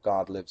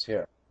 God lives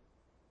here.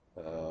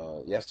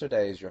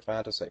 Yesterday is your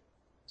fantasy,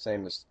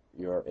 same as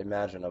your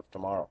imagine of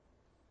tomorrow.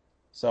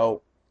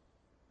 So,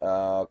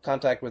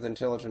 contact with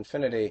intelligent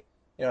infinity,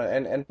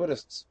 and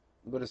Buddhist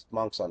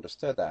monks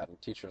understood that,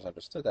 and teachers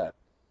understood that.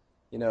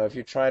 If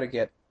you try to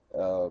get,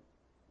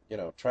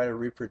 try to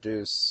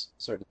reproduce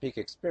certain peak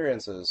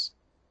experiences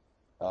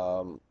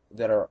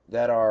that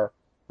are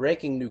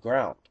breaking new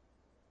ground.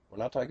 We're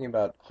not talking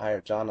about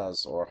higher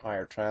jhanas or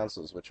higher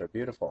trances, which are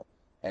beautiful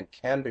and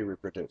can be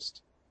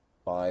reproduced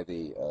by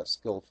the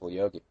skillful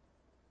yogi.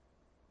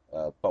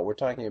 But we're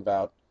talking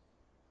about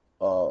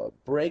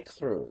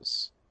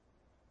breakthroughs,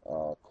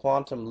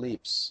 quantum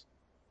leaps,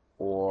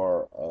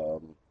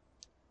 or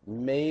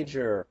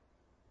major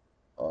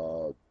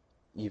uh,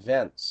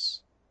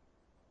 events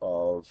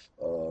of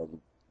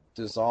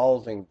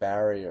dissolving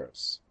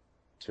barriers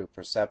to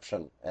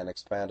perception and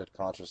expanded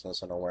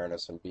consciousness and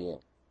awareness and being,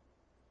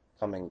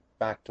 coming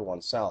back to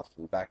oneself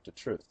and back to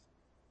truth,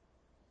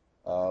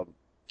 uh,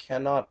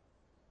 cannot,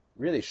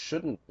 really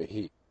shouldn't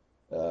be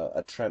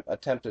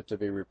attempted to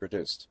be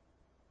reproduced.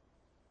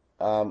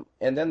 And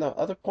then the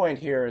other point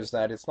here is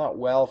that it's not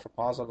well for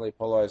positively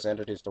polarized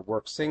entities to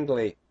work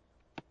singly.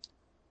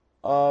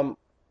 Um,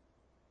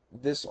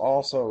 this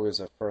also is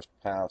a first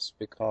pass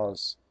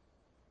because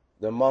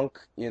the monk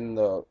in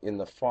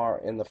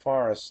the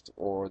forest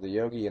or the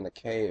yogi in the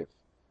cave,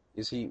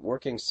 is he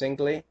working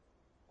singly,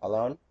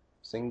 alone,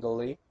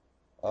 singly?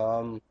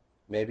 Um,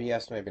 Maybe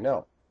yes, maybe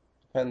no.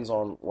 Depends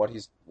on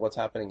what's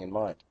happening in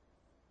mind.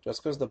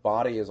 Just because the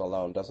body is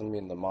alone doesn't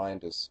mean the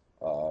mind is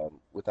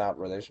without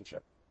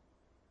relationship.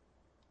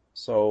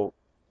 So,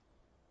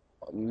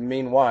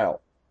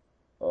 meanwhile,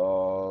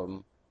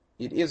 um,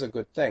 it is a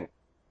good thing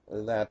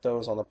that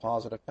those on the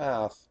positive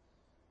path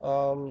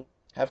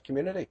have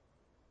community.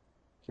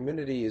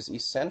 Community is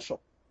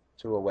essential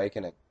to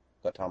awakening,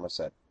 Gautama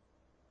said.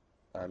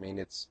 I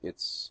mean,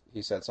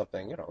 he said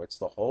something, it's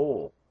the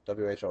whole,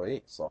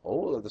 WHOE, it's the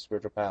whole of the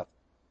spiritual path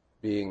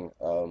being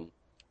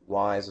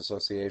wise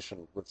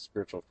association with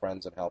spiritual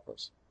friends and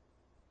helpers,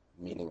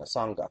 meaning a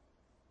sangha,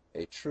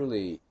 a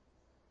truly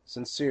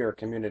sincere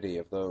community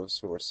of those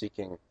who are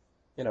seeking,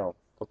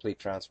 complete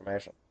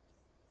transformation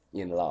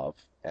in love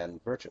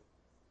and virtue.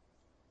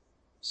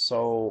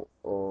 So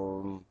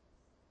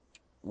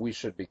we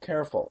should be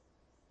careful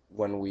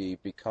when we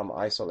become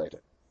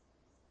isolated.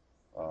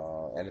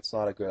 And it's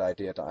not a good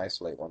idea to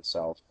isolate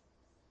oneself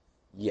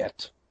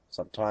yet.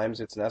 Sometimes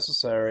it's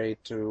necessary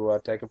to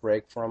take a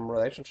break from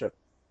relationship,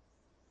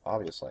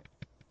 obviously.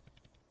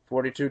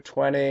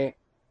 4220,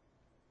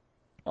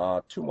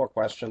 two more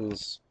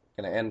questions.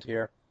 Going to end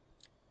here.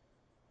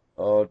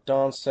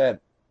 Don said,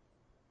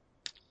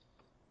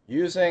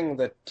 using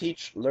the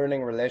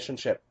teach-learning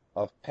relationship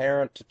of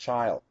parent to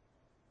child,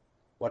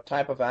 what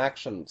type of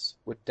actions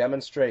would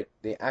demonstrate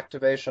the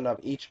activation of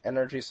each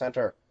energy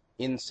center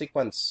in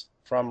sequence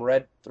from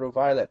red through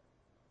violet?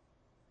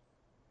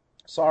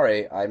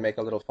 Sorry, I make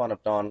a little fun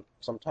of Don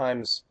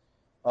sometimes,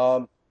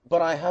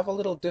 but I have a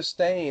little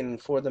disdain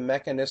for the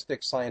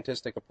mechanistic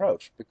scientific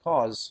approach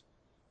because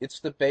it's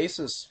the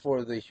basis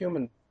for the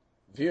human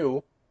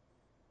view,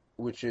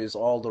 which is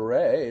all the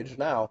rage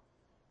now,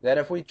 that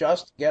if we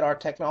just get our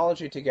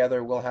technology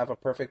together, we'll have a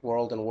perfect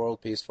world and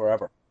world peace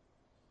forever.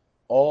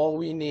 All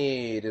we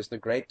need is the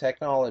great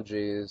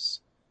technologies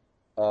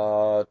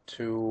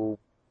to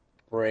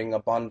bring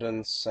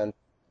abundance and,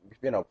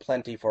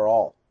 plenty for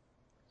all.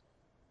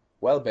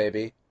 Well,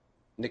 baby,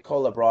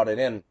 Nicola brought it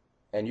in,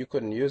 and you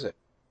couldn't use it.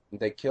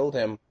 They killed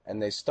him,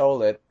 and they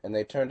stole it, and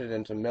they turned it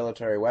into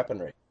military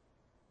weaponry.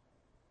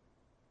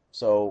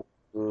 So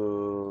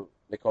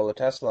Nikola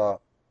Tesla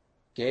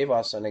gave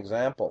us an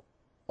example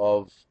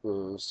of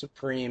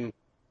supreme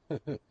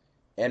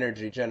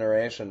energy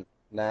generation,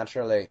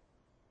 naturally,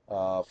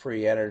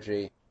 free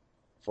energy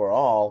for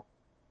all,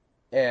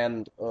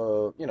 and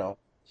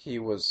he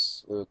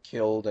was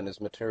killed and his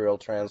material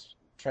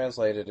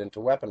translated into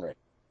weaponry.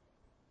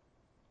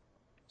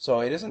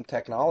 So it isn't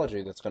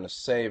technology that's going to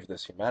save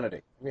this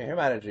humanity. I mean,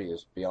 humanity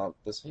is beyond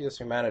this.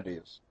 Humanity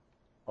is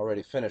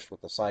already finished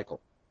with the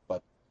cycle.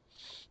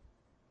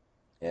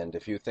 And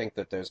if you think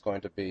that there's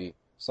going to be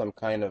some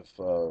kind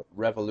of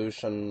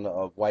revolution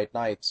of white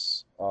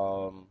knights,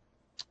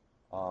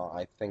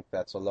 I think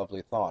that's a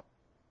lovely thought.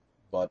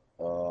 But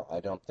I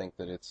don't think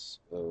that it's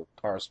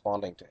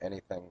corresponding to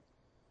anything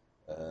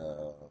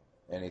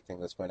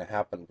that's going to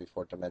happen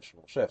before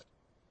dimensional shift.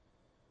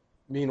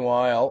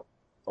 Meanwhile,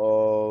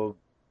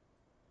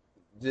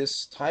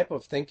 this type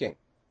of thinking,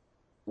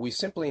 we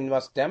simply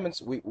must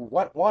demonstrate.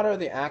 What are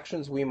the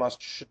actions we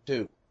must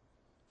do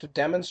to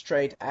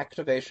demonstrate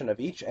activation of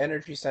each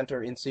energy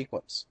center in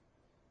sequence?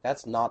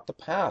 That's not the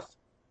path.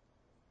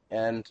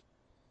 And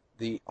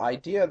the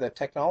idea that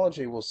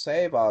technology will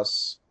save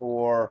us,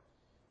 or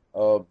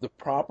the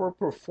proper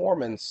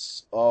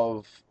performance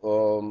of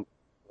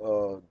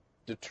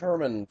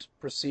determined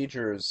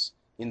procedures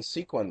in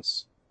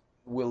sequence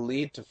will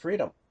lead to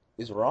freedom,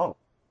 is wrong.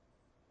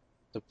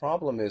 The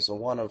problem is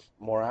one of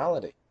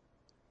morality,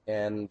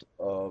 and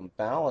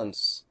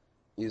balance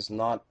is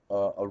not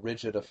a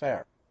rigid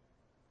affair.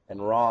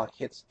 And Ra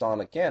hits Don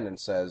again and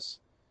says,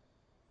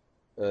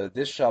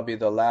 this shall be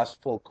the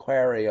last full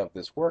query of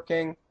this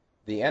working.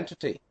 The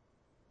entity,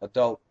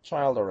 adult,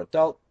 child, or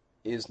adult,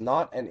 is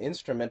not an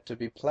instrument to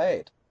be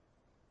played.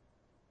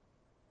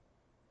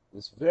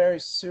 This very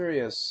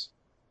serious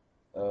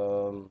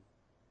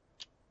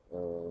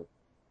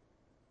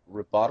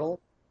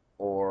rebuttal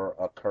or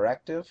a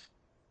corrective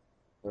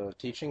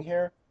teaching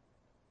here.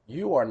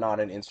 You are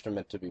not an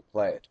instrument to be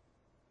played.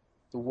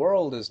 The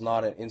world is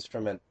not an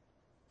instrument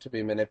to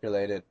be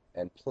manipulated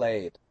and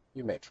played.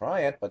 You may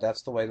try it, but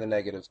that's the way the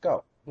negatives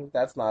go.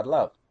 That's not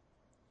love.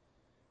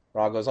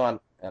 Ra goes on,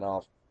 and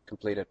I'll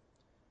complete it.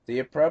 The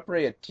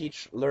appropriate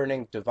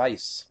teach-learning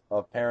device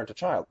of parent to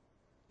child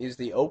is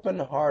the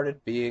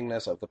open-hearted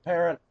beingness of the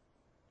parent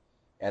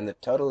and the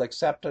total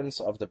acceptance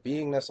of the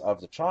beingness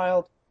of the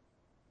child.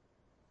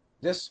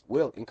 This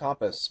will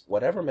encompass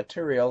whatever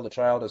material the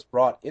child has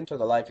brought into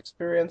the life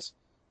experience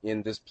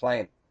in this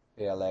plane,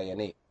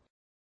 Plane.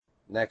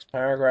 Next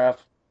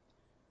paragraph.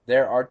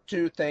 There are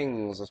two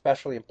things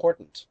especially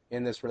important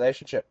in this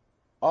relationship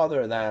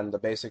other than the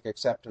basic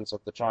acceptance of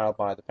the child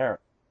by the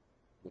parent,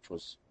 which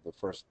was the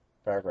first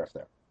paragraph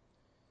there.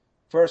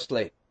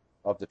 Firstly,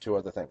 of the two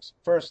other things.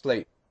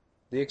 Firstly,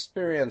 the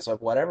experience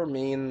of whatever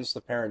means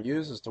the parent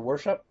uses to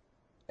worship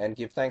and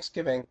give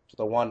thanksgiving to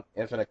the one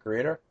infinite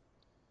creator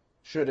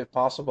should, if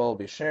possible,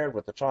 be shared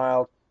with the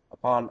child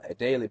upon a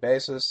daily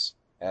basis,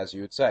 as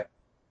you'd say.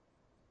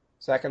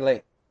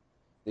 Secondly,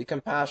 the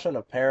compassion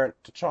of parent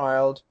to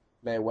child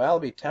may well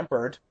be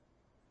tempered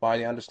by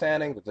the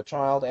understanding that the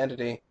child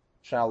entity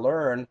shall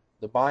learn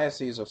the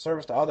biases of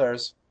service to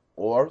others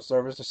or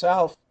service to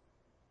self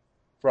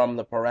from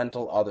the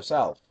parental other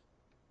self.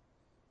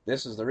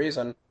 This is the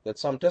reason that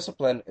some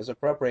discipline is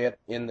appropriate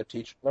in the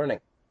teach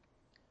learning.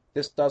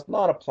 This does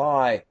not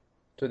apply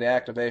to the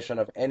activation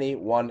of any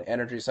one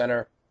energy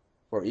center,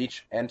 for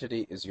each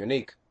entity is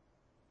unique,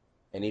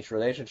 and each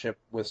relationship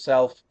with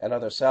self and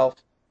other self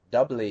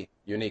doubly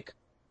unique.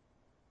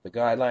 The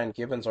guidelines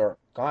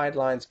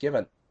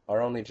given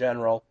are only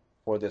general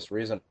for this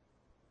reason.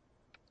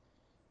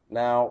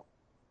 Now,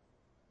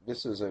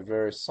 this is a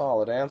very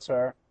solid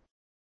answer.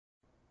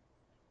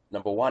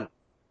 Number one,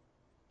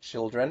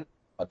 children,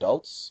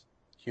 adults,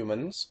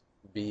 humans,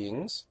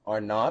 beings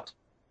are not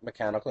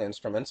mechanical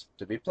instruments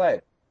to be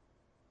played.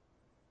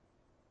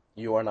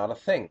 You are not a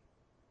thing.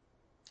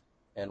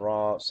 And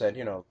Ra said,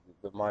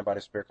 the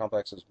mind-body-spirit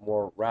complex is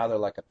more rather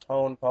like a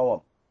tone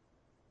poem.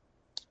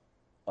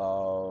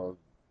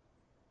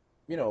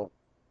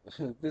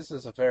 This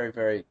is a very,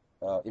 very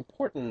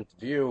important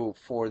view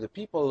for the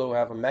people who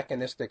have a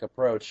mechanistic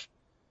approach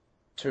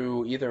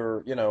to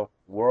either,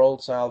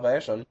 world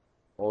salvation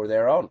or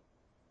their own.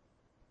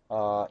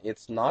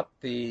 It's not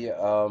the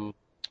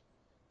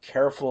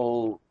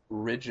careful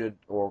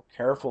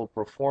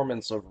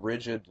performance of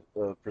rigid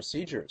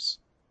procedures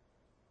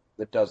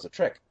that does the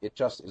trick. It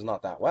just is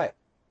not that way.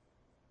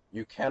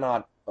 You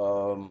cannot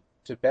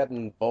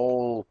Tibetan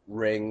bowl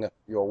ring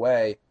your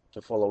way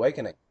to full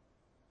awakening.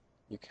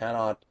 You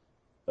cannot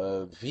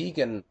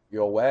vegan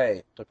your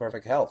way to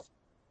perfect health.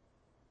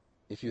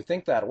 If you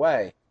think that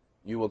way,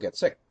 you will get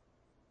sick.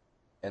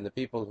 And the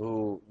people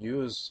who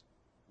use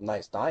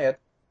nice diet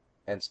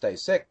and stay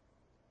sick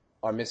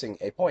are missing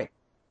a point.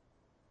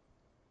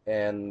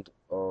 And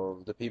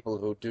the people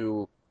who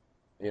do,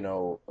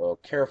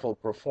 careful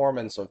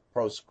performance of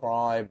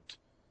proscribed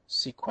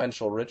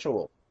sequential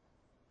ritual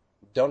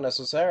don't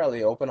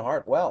necessarily open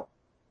heart well.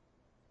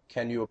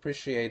 Can you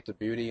appreciate the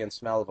beauty and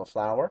smell of a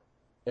flower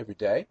every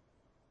day?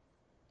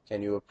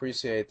 Can you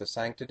appreciate the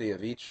sanctity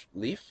of each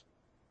leaf,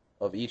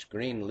 of each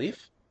green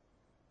leaf,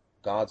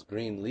 God's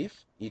green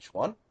leaf, each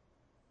one?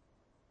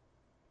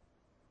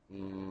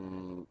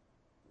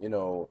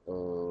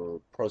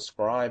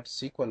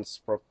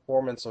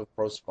 Performance of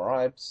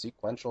proscribed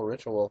sequential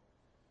ritual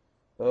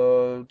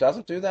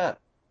doesn't do that.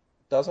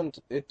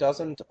 It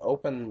doesn't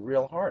open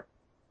real heart,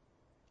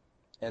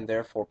 and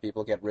therefore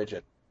people get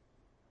rigid.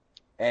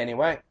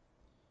 Anyway,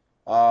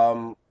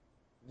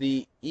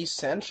 the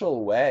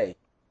essential way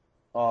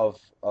of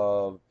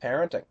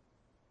parenting,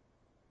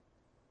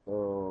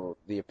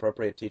 the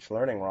appropriate teach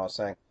learning, Ross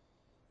saying,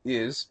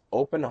 is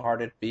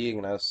open-hearted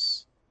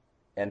beingness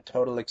and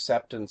total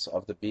acceptance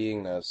of the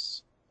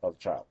beingness of the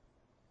child.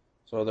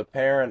 So the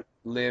parent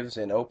lives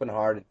in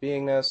open-hearted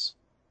beingness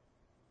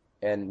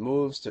and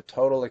moves to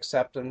total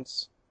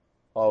acceptance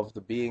of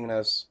the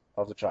beingness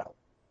of the child.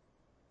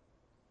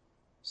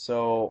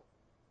 So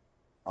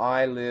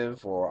I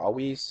live, or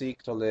we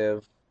seek to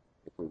live,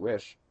 if we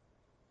wish,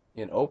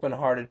 in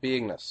open-hearted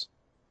beingness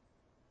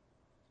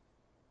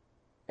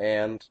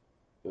and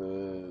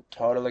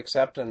total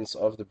acceptance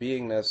of the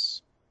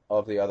beingness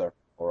of the other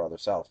or other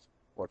self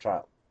or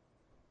child.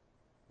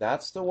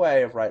 That's the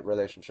way of right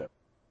relationship.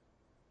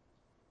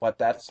 But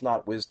that's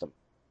not wisdom.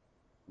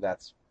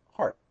 That's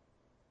heart.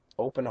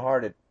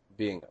 Open-hearted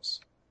beingness.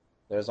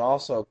 There's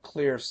also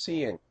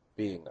clear-seeing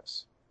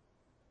beingness.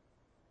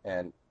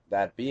 And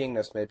that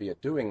beingness may be a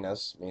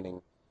doingness,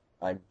 meaning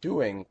I'm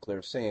doing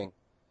clear-seeing.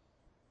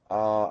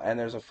 And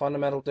there's a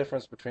fundamental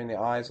difference between the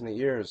eyes and the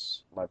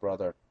ears, my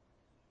brother.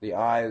 The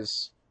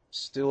eyes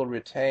still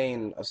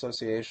retain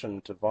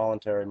association to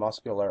voluntary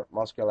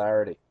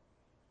muscularity.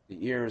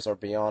 The ears are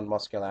beyond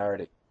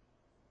muscularity.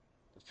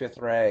 The fifth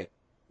ray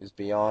is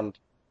beyond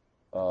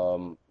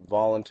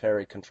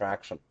voluntary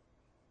contraction.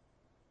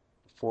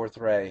 The fourth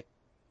ray,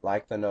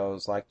 like the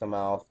nose, like the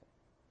mouth,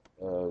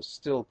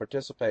 still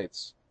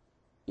participates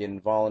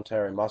in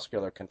voluntary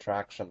muscular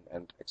contraction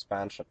and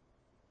expansion.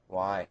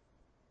 Why?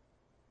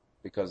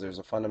 Because there's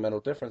a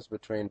fundamental difference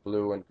between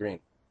blue and green.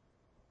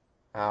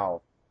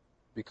 How?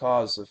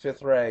 Because the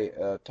fifth ray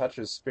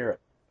touches spirit.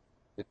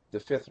 The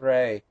fifth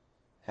ray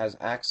has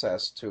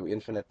access to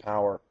infinite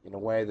power in a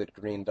way that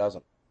green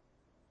doesn't.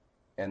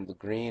 And the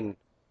green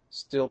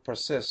still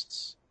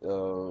persists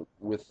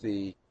with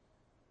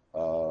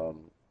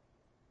um,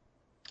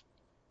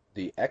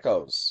 the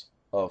echoes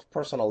of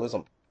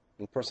personalism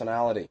and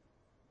personality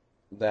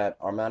that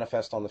are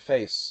manifest on the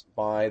face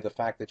by the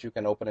fact that you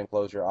can open and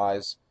close your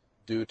eyes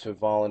due to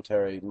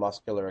voluntary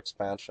muscular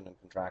expansion and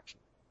contraction.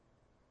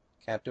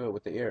 Can't do it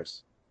with the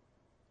ears.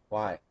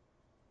 Why?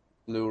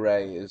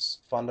 Blu-ray is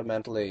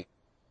fundamentally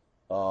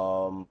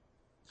um,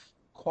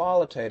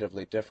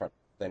 qualitatively different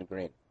than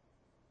green.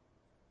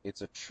 It's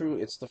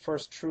the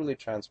first truly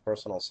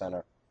transpersonal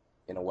center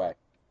in a way.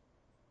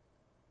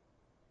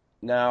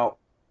 Now,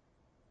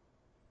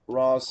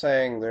 Ra is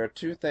saying there are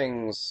two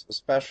things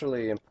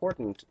especially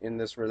important in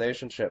this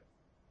relationship,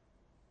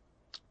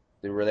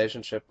 the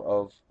relationship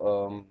of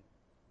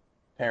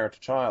parent to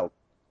child.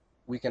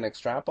 We can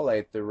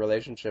extrapolate the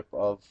relationship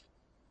of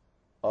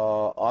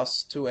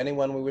us to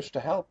anyone we wish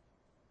to help,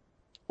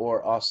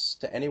 or us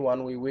to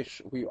anyone we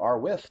wish we are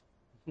with.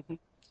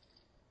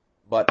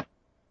 But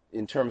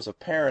in terms of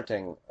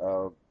parenting,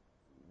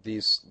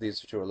 these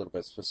two are a little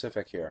bit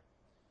specific here.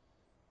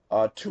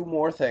 Two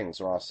more things,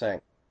 Ross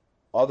saying,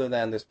 other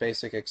than this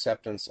basic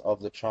acceptance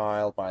of the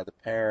child by the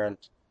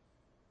parent.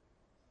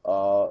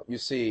 You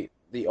see,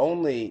 the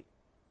only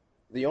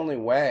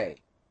way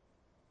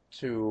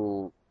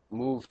to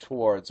move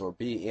towards or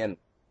be in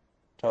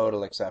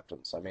total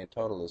acceptance. I mean,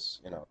 total is,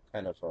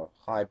 kind of a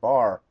high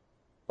bar,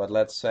 but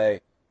let's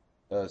say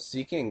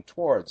seeking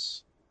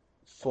towards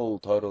full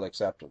total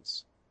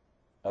acceptance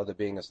of the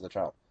beingness of the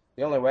child.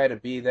 The only way to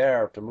be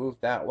there, to move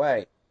that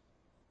way,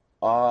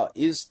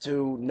 is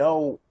to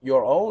know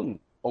your own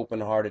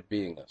open-hearted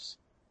beingness.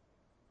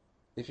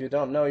 If you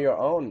don't know your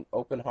own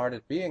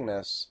open-hearted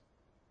beingness,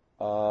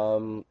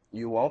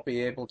 you won't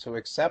be able to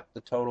accept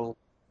the total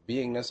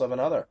beingness of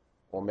another,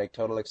 or make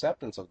total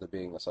acceptance of the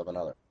beingness of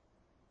another.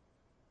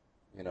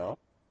 You know,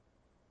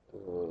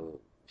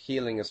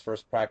 healing is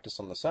first practice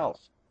on the self.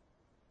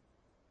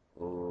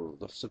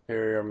 The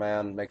superior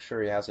man makes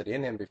sure he has it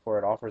in him before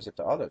it offers it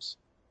to others.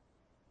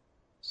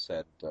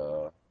 Said,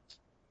 I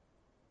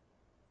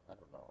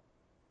don't know,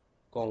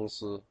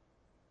 Gongzi,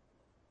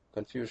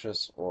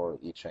 Confucius, or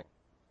I Ching.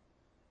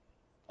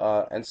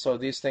 And so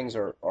these things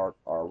are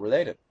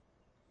related.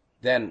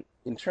 Then,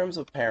 in terms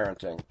of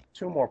parenting,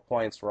 two more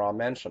points Ra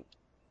mentioned.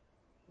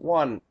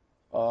 One,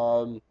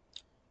 the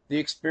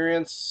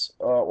experience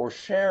or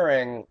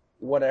sharing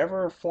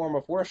whatever form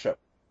of worship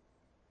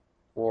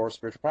or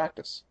spiritual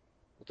practice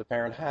that the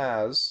parent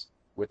has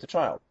with the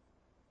child,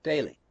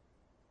 daily,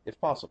 if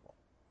possible.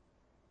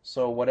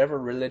 So whatever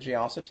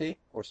religiosity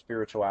or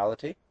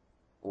spirituality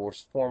or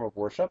form of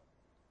worship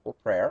or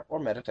prayer or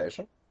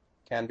meditation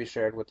can be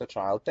shared with the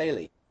child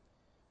daily.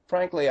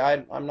 Frankly,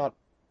 I'm not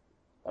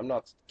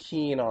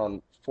keen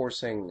on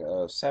forcing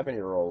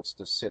 7-year-olds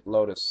to sit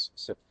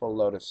full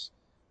lotus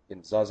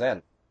in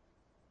zazen,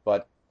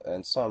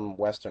 and some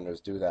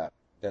Westerners do that.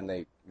 Then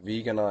they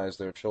veganize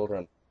their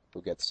children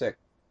who get sick.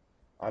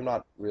 I'm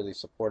not really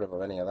supportive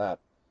of any of that.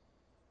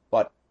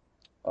 But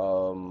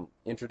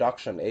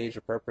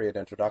age-appropriate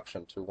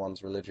introduction to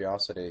one's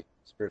religiosity,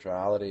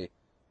 spirituality,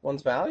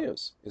 one's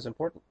values is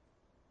important.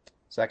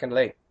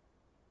 Secondly,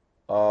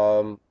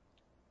 the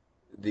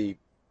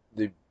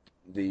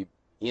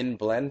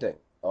in-blending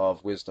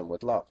of wisdom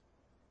with love.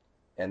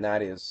 And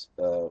that is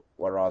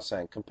what I was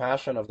saying.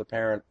 Compassion of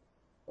parent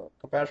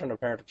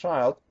to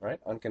child, right?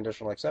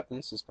 Unconditional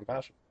acceptance is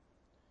compassion.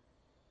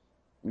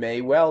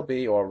 May well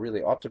be, or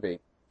really ought to be,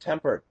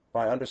 tempered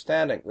by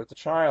understanding that the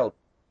child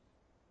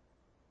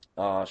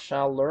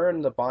shall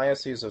learn the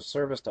biases of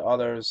service to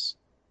others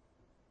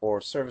or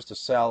service to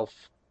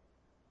self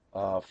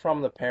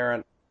from the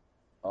parent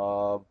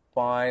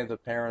by the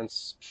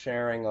parent's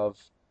sharing of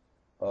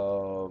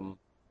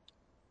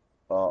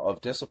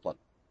discipline.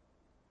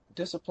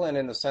 Discipline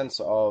in the sense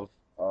of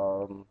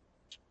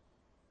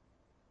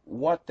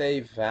what they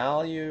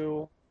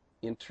value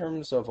in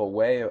terms of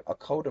a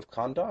code of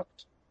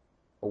conduct,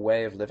 a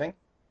way of living,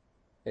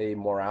 a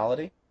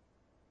morality.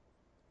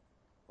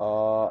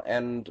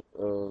 And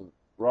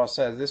Ross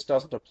says this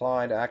doesn't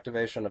apply to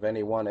activation of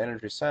any one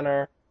energy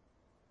center,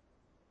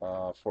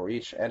 for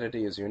each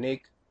entity is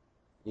unique.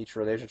 Each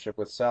relationship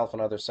with self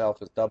and other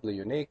self is doubly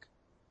unique.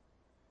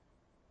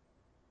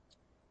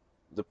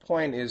 The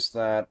point is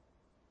that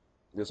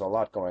there's a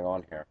lot going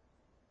on here.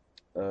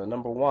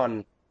 Number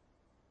one,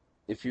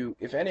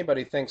 if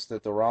anybody thinks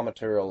that the raw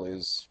material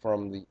is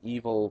from the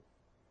evil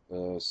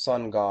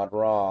sun god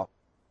Ra,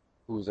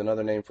 who's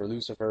another name for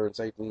Lucifer and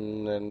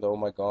Satan, and oh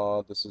my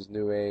God, this is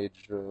New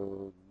Age,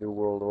 New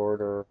World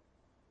Order,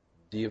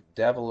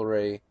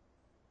 devilry,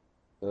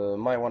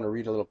 might want to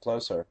read a little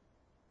closer.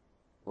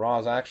 Ra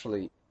is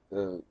actually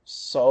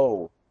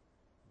so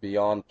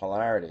beyond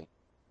polarity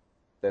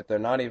that they're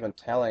not even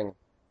telling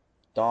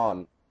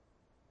Dawn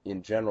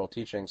in general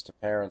teachings to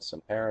parents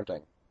and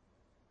parenting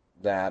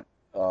that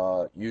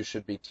you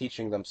should be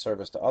teaching them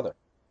service to other.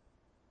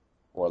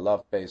 or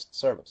love-based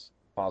service,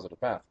 positive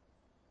path.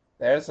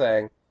 They're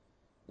saying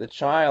the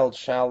child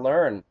shall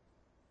learn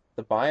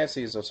the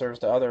biases of service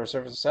to other or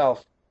service to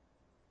self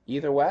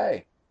either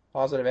way,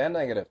 positive and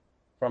negative,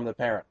 from the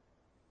parent,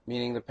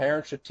 meaning the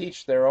parent should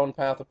teach their own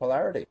path of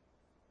polarity.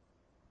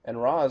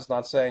 And Ra is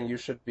not saying you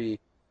should be,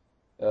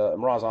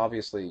 Ra is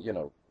obviously,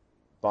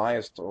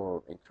 biased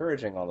or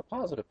encouraging on the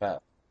positive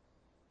path.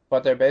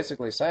 But they're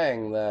basically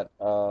saying that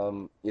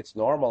it's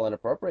normal and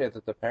appropriate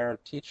that the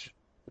parent teach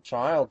the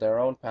child their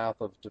own path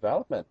of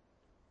development,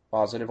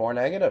 positive or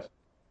negative.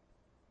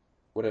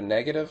 Would a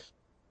negative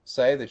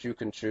say that you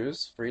can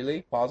choose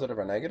freely, positive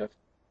or negative?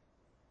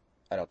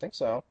 I don't think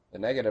so. The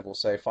negative will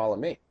say, follow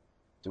me.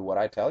 Do what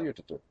I tell you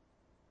to do.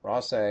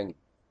 Ra's saying,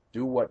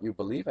 do what you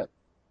believe in.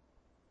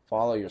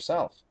 Follow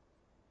yourself.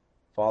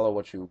 Follow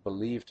what you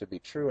believe to be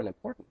true and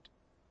important,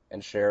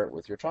 and share it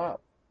with your child.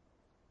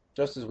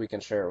 Just as we can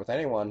share it with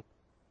anyone,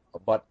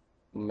 but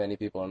many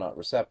people are not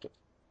receptive.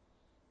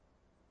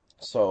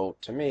 So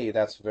to me,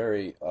 that's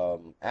very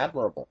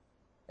admirable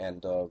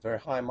and very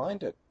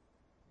high-minded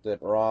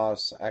that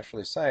Ra's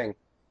actually saying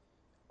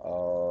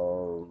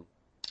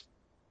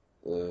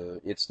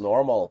it's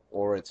normal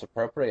or it's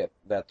appropriate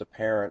that the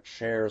parent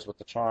shares with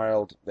the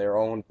child their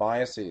own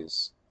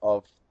biases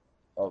of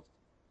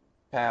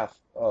path,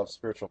 of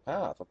spiritual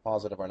path, a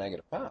positive or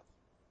negative path.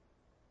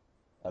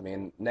 I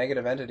mean,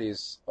 negative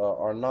entities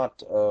are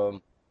not,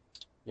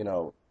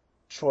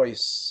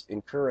 choice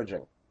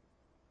encouraging.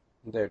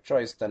 They're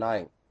choice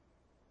denying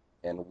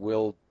and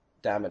will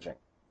damaging.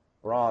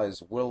 Ra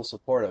is will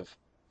supportive,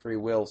 free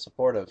will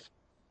supportive,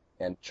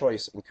 and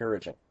choice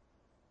encouraging.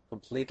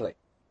 Completely.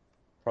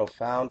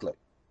 Profoundly.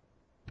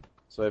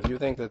 So if you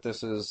think that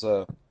this is,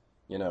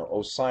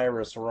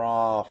 Osiris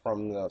Ra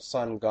from the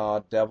sun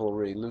god,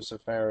 devilry,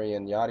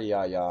 Luciferian, yada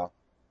yada yada,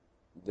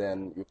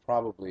 then you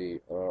probably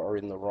are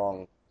in the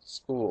wrong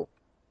school.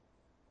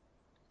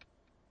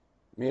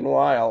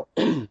 Meanwhile,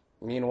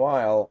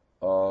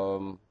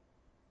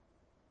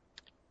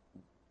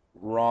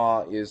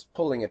 Ra is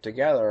pulling it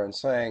together and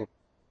saying,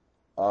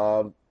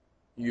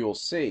 you'll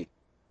see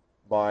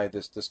by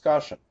this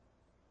discussion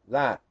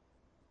that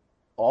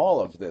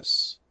all of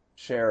this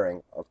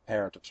sharing of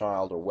parent to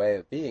child or way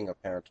of being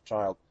of parent to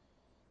child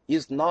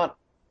is not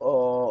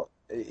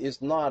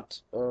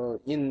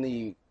in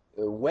the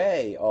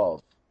way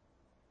of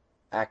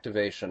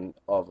activation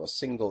of a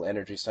single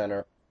energy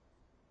center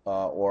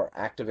or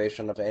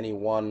activation of any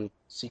one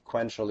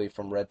sequentially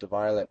from red to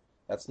violet.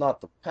 That's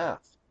not the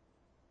path,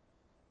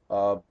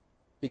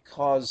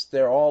 because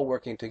they're all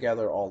working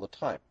together all the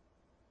time,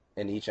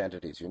 and each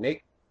entity is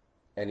unique,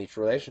 and each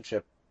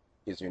relationship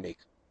is unique,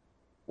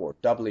 or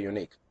doubly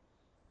unique.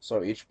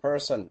 So each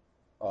person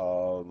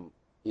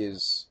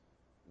is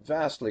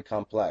vastly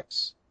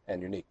complex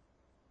and unique,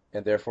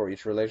 and therefore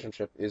each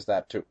relationship is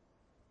that too.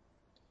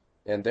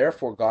 And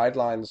therefore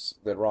guidelines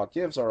that Ra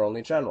gives are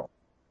only general,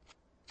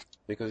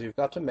 because you've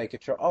got to make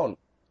it your own.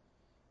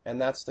 And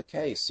that's the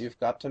case. You've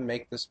got to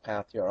make this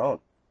path your own.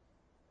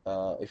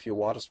 If you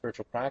want a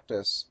spiritual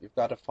practice, you've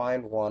got to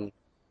find one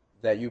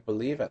that you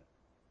believe in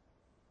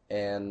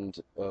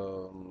and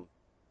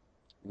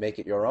make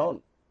it your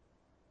own.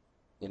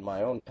 In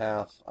my own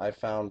path, I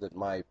found that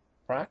my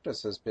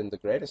practice has been the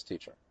greatest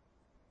teacher,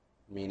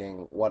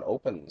 meaning what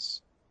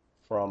opens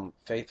from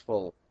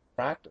faithful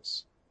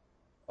practice,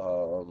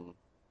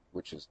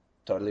 which is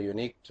totally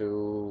unique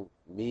to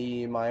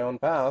me, my own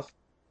path,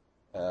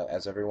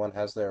 as everyone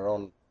has their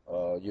own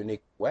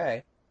unique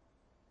way.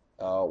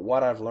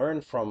 What I've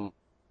learned from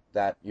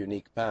that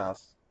unique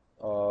path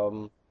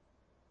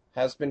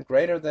has been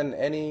greater than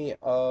any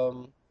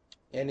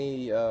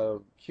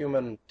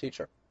human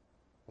teacher.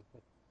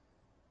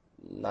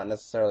 Not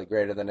necessarily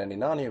greater than any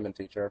non-human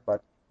teacher,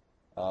 but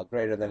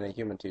greater than any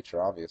human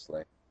teacher,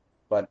 obviously.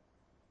 But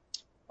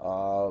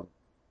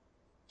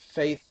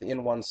faith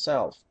in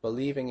oneself,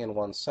 believing in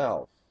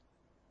oneself,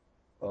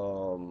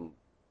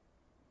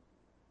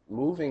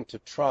 moving to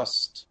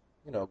trust,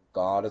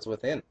 God is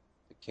within.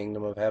 The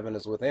kingdom of heaven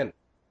is within.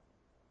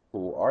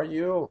 Who are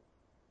you?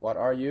 What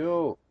are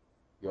you?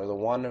 You're the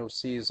one who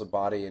sees the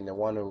body and the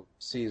one who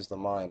sees the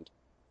mind.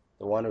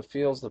 The one who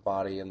feels the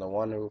body and the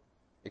one who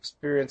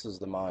experiences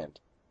the mind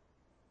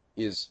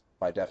is,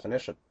 by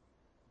definition,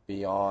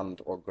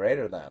 beyond or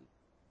greater than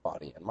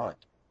body and mind.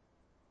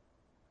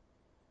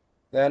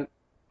 Then,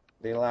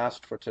 the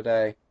last for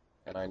today,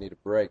 and I need a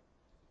break.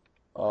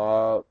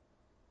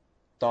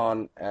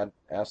 Don had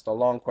asked a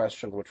long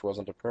question which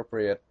wasn't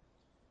appropriate.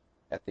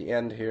 At the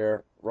end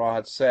here, Ra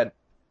had said,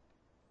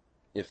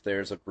 if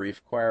there's a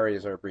brief query,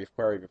 is there a brief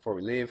query before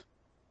we leave?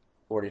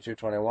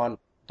 4221,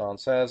 Don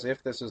says,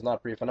 if this is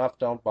not brief enough,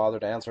 don't bother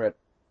to answer it.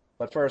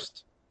 But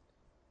first,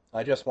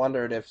 I just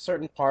wondered if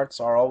certain parts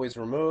are always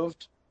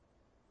removed,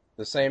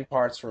 the same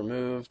parts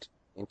removed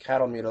in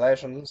cattle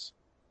mutilations,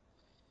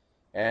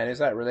 and is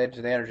that related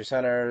to the energy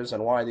centers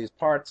and why these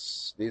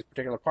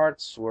particular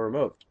parts were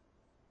removed?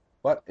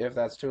 But if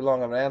that's too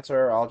long of an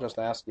answer, I'll just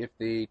ask if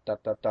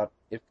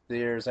if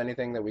there's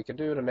anything that we can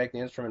do to make the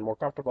instrument more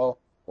comfortable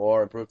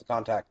or improve the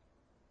contact.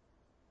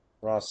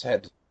 Ross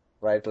said,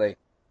 rightly,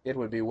 it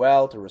would be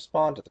well to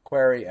respond to the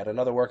query at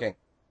another working.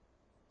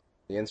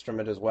 The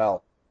instrument is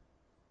well,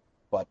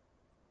 but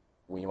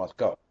we must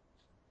go.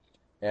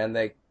 And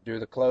they do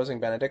the closing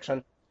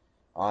benediction.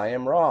 I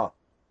am Ra.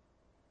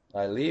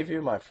 I leave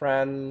you, my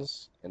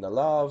friends, in the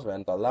love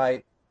and the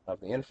light of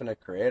the infinite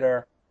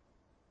Creator.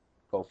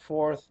 Go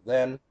forth,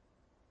 then,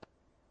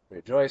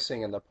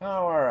 rejoicing in the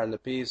power and the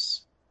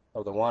peace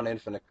of the one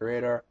infinite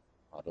Creator,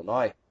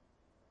 Adonai.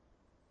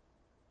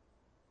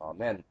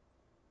 Amen.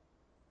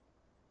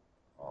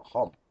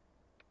 Aham.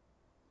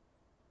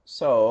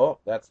 So,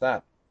 that's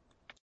that.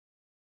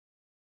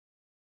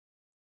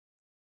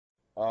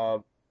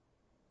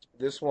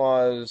 This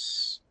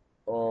was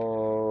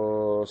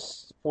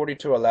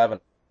 4211.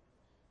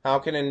 How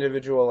can an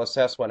individual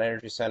assess what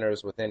energy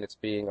centers within its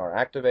being are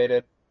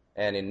activated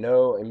and in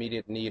no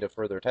immediate need of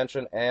further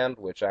attention, and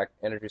which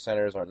energy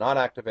centers are not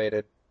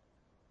activated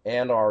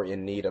and are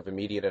in need of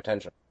immediate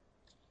attention?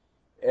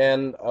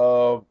 And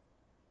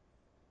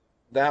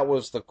that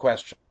was the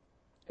question.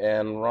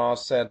 And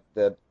Ross said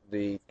that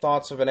the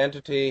thoughts of an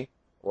entity,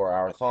 or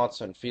our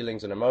thoughts and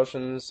feelings and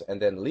emotions,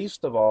 and then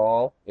least of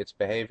all, its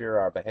behavior,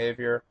 our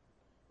behavior,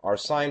 are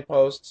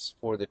signposts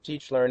for the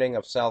learning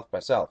of self by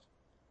self.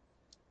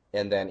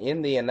 And then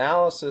in the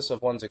analysis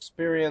of one's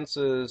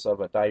experiences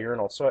of a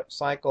diurnal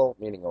cycle,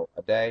 meaning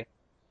a day,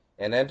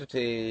 an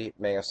entity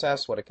may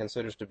assess what it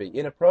considers to be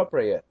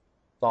inappropriate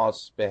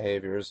thoughts,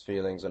 behaviors,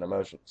 feelings, and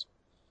emotions.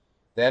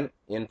 Then,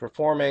 in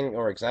performing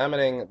or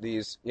examining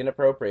these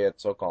inappropriate,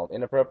 so-called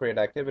inappropriate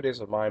activities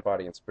of mind,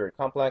 body, and spirit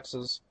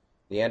complexes,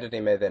 the entity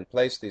may then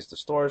place these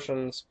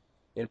distortions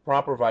in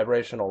proper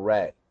vibrational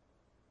ray,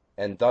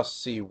 and thus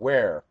see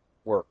where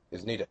work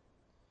is needed.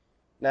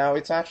 Now,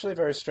 it's actually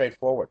very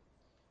straightforward.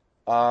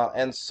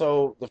 And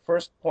so the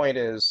first point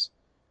is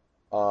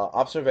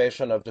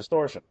observation of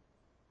distortion,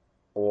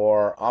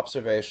 or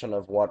observation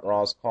of what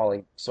Ra's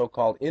calling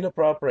so-called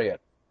inappropriate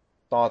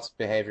thoughts,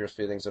 behaviors,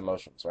 feelings,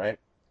 emotions, right?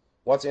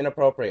 What's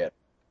inappropriate?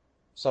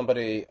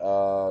 Somebody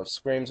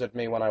screams at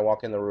me when I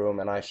walk in the room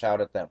and I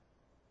shout at them.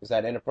 Is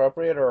that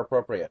inappropriate or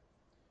appropriate?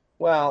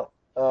 Well,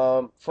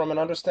 from an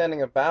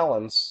understanding of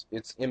balance,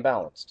 it's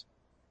imbalanced.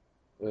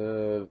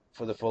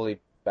 For the fully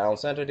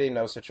balanced entity,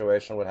 no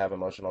situation would have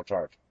emotional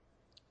charge.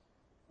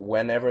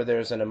 Whenever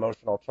there's an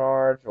emotional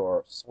charge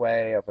or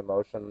sway of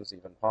emotions,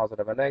 even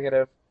positive or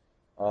negative,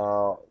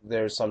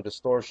 there's some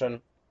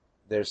distortion,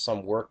 there's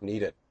some work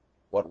needed.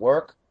 What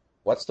work?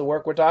 What's the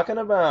work we're talking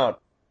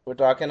about? We're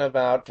talking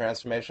about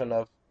transformation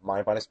of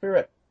mind, body,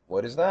 spirit.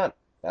 What is that?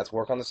 That's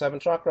work on the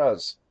 7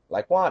 chakras.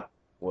 Like what?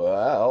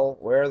 Well,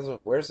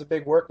 where's the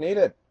big work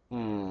needed?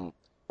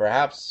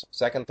 Perhaps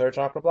 2nd, 3rd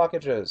chakra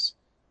blockages,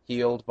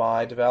 healed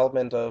by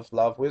development of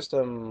love,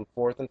 wisdom,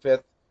 4th and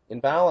 5th in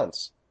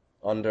balance,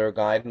 under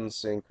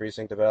guidance,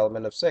 increasing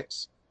development of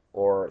 6,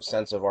 or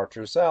sense of our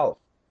true self,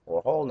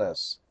 or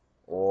wholeness,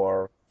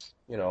 or,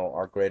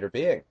 our greater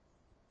being.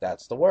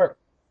 That's the work.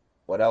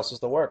 What else is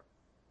the work?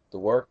 The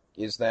work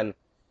is then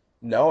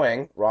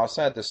knowing, Ross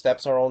said, the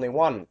steps are only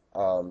one.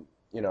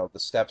 The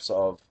steps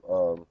of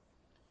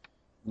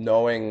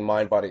knowing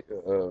mind, body,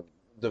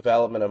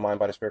 development of mind,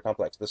 body, spirit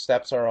complex. The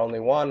steps are only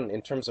one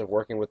in terms of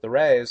working with the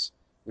rays,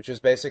 which is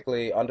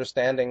basically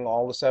understanding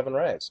all the 7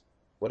 rays.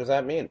 What does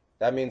that mean?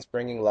 That means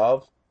bringing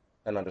love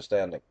and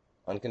understanding,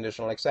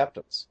 unconditional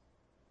acceptance,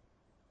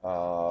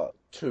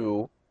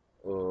 to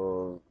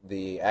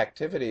the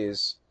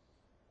activities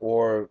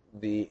or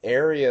the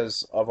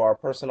areas of our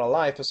personal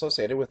life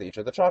associated with each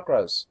of the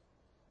chakras,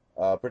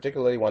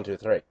 particularly 1, 2,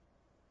 3.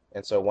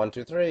 And so 1,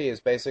 2, 3 is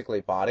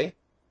basically body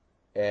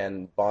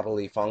and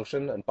bodily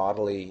function and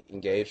bodily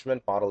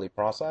engagement, bodily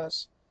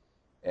process.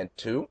 And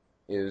 2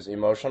 is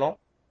emotional,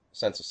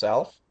 sense of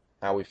self,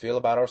 how we feel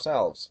about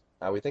ourselves,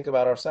 how we think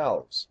about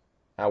ourselves,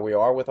 how we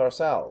are with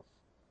ourselves,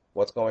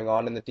 what's going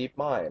on in the deep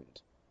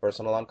mind,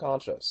 personal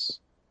unconscious,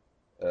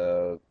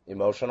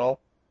 emotional,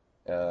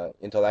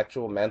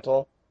 intellectual,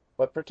 mental,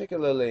 but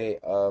particularly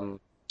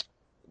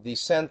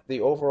the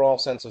overall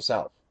sense of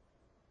self.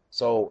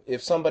 So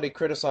if somebody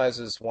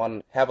criticizes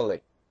one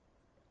heavily,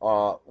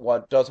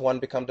 what does one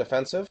become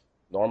defensive?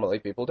 Normally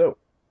people do.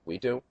 We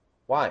do.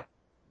 Why?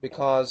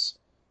 Because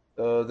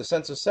the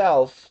sense of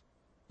self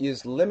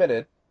is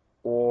limited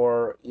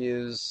or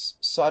is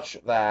such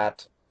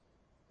that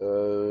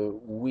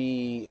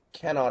we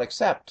cannot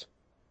accept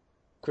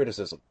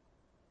criticism.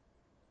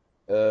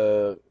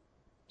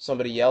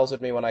 Somebody yells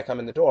at me when I come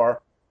in the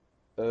door.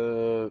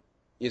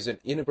 Is it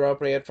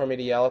inappropriate for me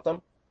to yell at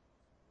them?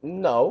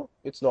 No,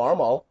 it's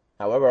normal.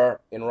 However,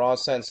 in raw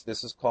sense,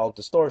 this is called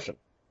distortion.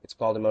 It's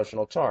called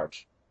emotional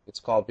charge. It's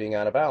called being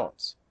out of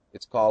balance.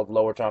 It's called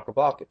lower chakra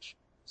blockage.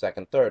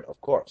 2nd, 3rd, of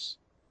course.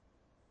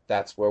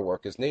 That's where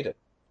work is needed.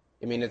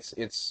 I mean,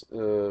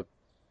 to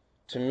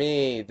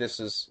me, this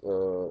is,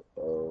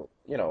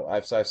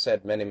 I've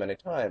said many, many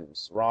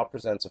times, Ra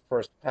presents a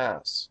first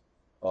pass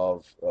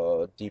of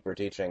deeper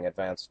teaching,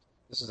 advanced.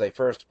 This is a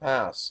first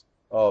pass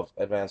of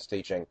advanced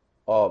teaching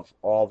of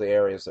all the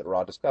areas that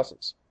Ra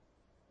discusses.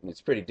 And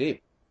it's pretty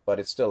deep, but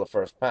it's still a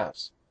first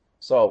pass.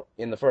 So,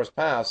 in the first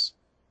pass,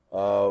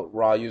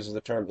 Ra uses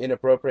the term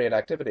inappropriate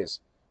activities.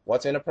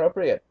 What's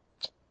inappropriate?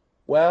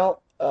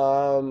 Well,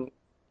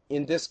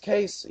 in this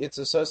case, it's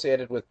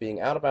associated with being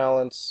out of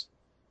balance,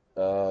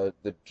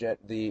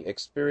 the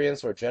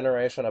experience or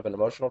generation of an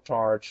emotional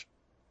charge,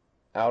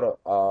 out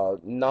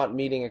of not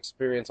meeting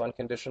experience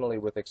unconditionally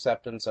with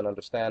acceptance and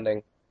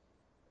understanding,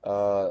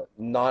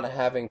 not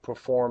having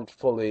performed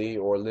fully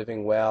or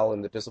living well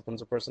in the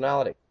disciplines of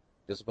personality.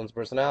 Disciplines of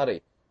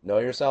personality. Know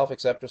yourself,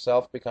 accept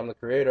yourself, become the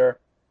creator,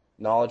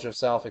 knowledge of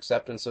self,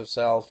 acceptance of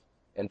self,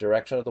 and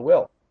direction of the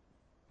will.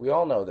 We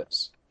all know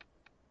this.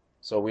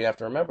 So we have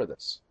to remember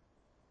this.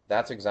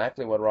 That's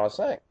exactly what Ra's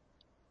saying.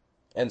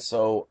 And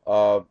so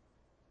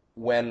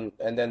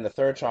and then the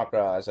third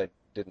chakra, as I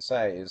didn't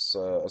say, is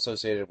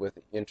associated with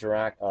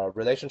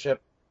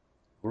relationship,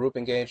 group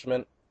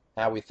engagement,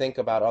 how we think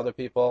about other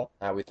people,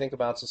 how we think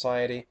about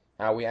society,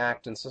 how we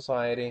act in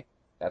society.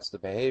 That's the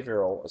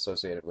behavioral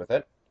associated with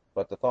it.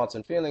 But the thoughts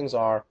and feelings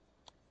are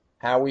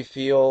how we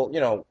feel,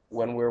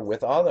 when we're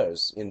with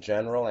others in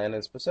general and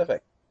in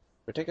specific,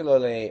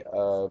 particularly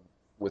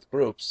with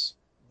groups,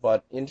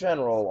 but in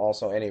general,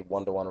 also any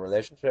one-to-one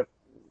relationship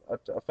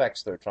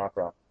affects their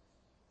chakra.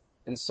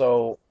 And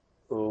so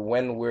do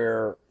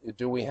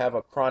we have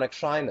a chronic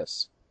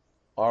shyness?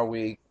 Are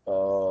we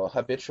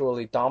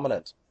habitually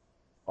dominant?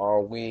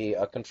 Are we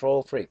a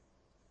control freak?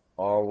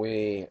 Are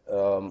we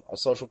a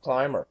social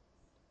climber?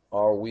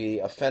 Are we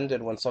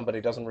offended when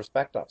somebody doesn't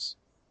respect us?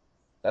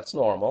 That's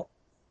normal,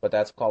 but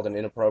that's called an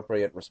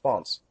inappropriate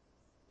response.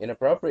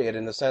 Inappropriate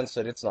in the sense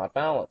that it's not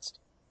balanced.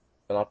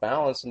 But not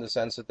balanced in the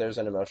sense that there's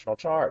an emotional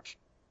charge.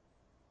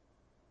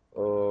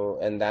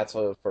 And that's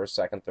a first,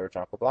 second, third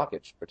chakra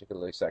blockage,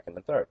 particularly second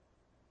and third.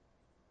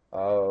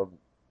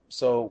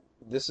 So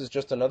this is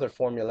just another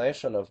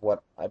formulation of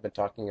what I've been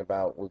talking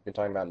about, we've been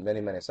talking about in many,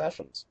 many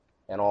sessions,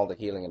 and all the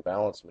healing and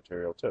balance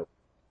material too.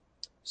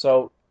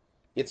 So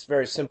it's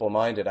very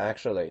simple-minded,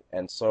 actually.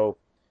 And so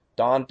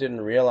Don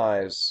didn't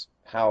realize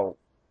how,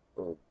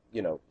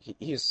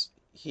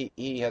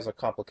 he has a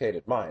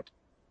complicated mind.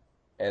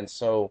 And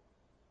so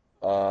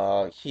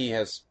he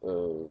has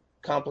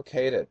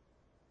complicated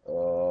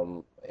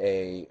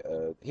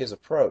his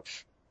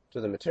approach to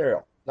the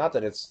material. Not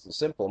that it's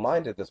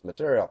simple-minded, this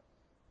material,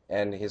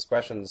 and his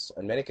questions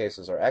in many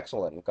cases are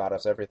excellent and got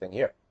us everything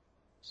here.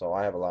 So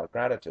I have a lot of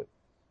gratitude.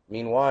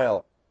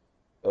 Meanwhile,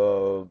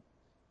 the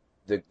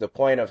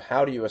point of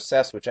how do you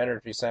assess which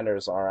energy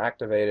centers are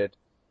activated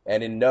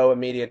and in no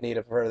immediate need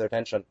of further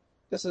attention,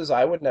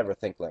 I would never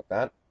think like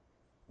that.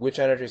 Which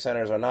energy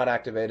centers are not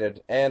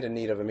activated and in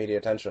need of immediate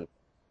attention?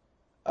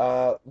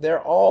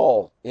 They're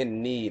all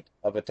in need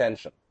of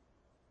attention.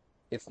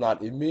 It's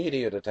not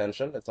immediate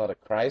attention. It's not a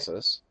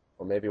crisis,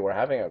 or maybe we're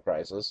having a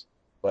crisis,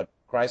 but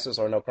crisis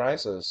or no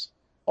crisis,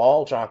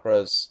 all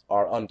chakras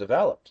are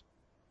undeveloped.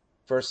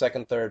 First,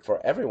 second, third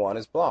for everyone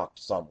is blocked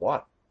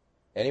somewhat.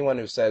 Anyone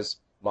who says,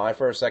 my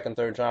first, second,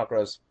 third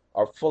chakras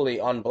are fully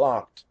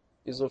unblocked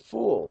is a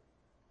fool,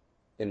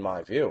 in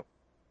my view.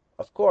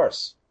 Of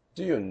course.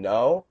 Do you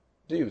know?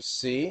 Do you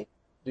see?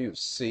 Do you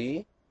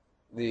see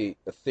the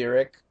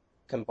etheric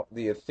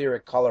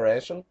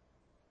coloration?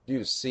 Do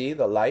you see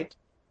the light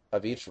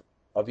of each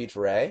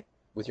ray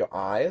with your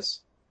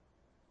eyes?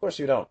 Of course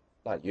you don't.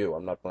 Not you.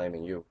 I'm not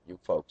blaming you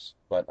folks.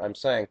 But I'm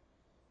saying,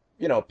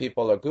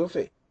 people are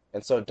goofy.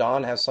 And so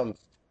Don has some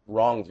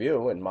wrong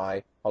view, in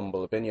my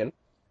humble opinion,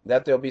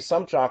 that there'll be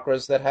some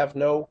chakras that have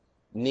no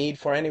need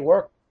for any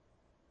work.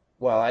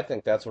 Well, I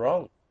think that's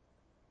wrong.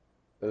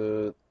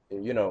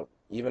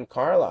 Even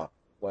Carla,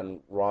 when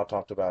Ra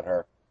talked about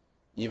her,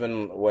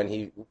 even when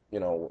he,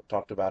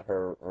 talked about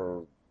her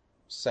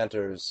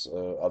centers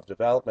of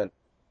development,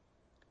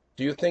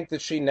 do you think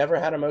that she never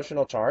had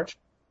emotional charge?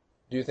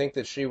 Do you think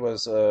that she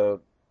was a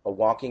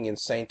walking in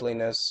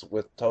saintliness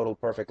with total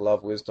perfect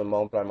love, wisdom,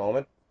 moment by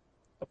moment?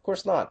 Of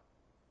course not.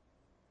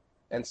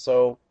 And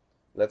so,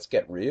 let's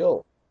get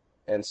real.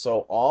 And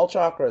so all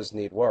chakras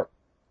need work,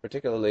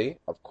 particularly,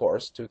 of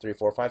course, 2, 3,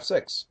 4, 5,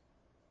 6.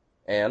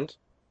 And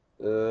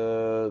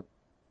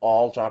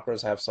all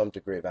chakras have some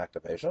degree of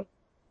activation,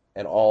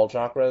 and all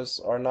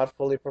chakras are not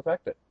fully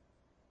perfected.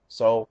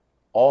 So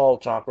all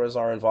chakras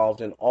are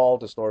involved in all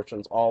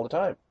distortions all the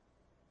time.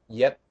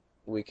 Yet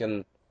we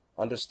can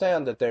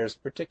understand that there's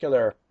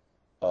particular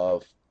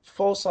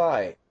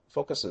foci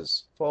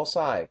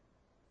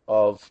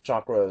of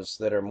chakras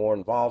that are more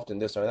involved in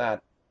this or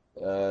that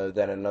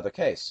than in another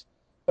case.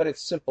 But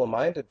it's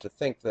simple-minded to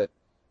think that,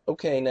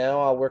 okay,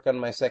 now I'll work on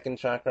my second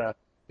chakra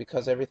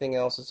because everything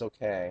else is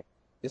okay.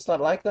 It's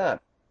not like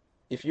that.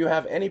 If you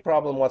have any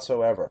problem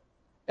whatsoever,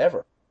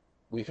 ever,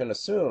 we can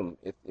assume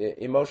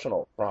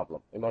emotional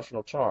problem,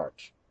 emotional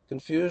charge,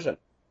 confusion,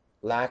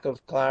 lack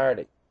of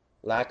clarity,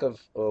 lack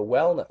of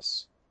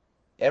wellness,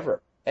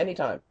 ever,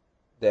 anytime,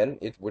 then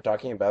we're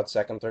talking about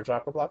second, third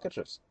chakra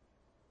blockages.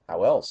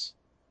 How else?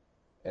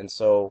 And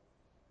so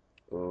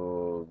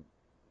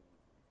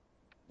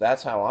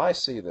that's how I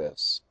see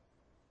this.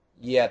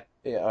 Yet,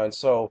 and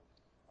so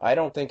I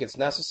don't think it's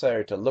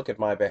necessary to look at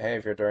my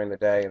behavior during the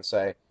day and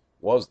say,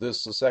 was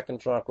this the second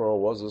chakra,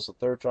 or was this the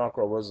third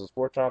chakra, or was this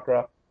fourth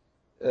chakra?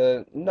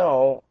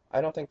 No,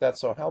 I don't think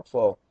that's so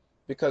helpful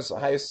because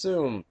I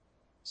assume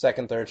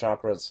second, third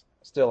chakras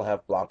still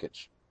have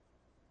blockage.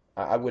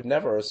 I would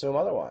never assume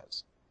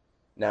otherwise.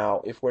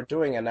 Now, if we're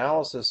doing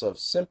analysis of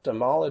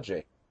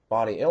symptomology,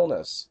 body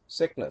illness,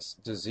 sickness,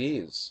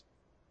 disease,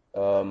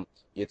 um,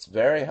 it's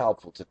very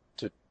helpful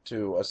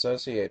to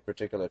associate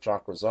particular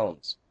chakra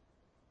zones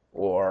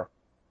or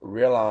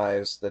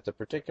realize that the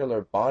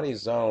particular body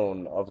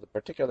zone of the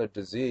particular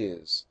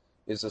disease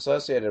is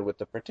associated with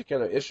the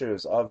particular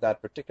issues of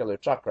that particular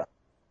chakra.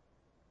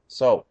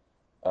 So,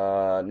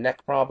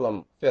 neck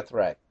problem, fifth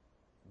ray.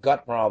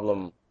 Gut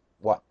problem,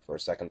 what, for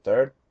second,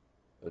 third?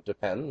 It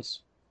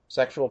depends.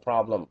 Sexual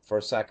problem,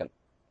 for second.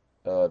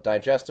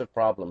 Digestive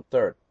problem,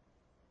 third.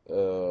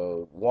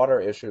 Water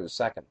issues,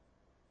 second.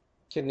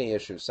 Kidney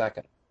issues,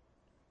 second.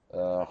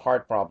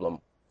 Heart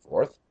problem,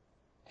 fourth.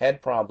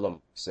 Head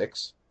problem,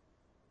 six.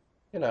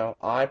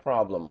 Eye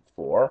problem,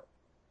 four.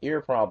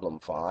 Ear problem,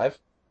 five.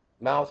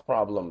 Mouth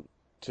problem,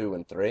 two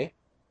and three.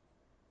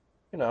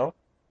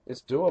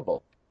 It's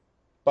doable.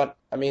 But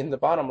I mean, the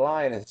bottom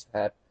line is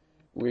that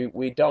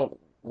we don't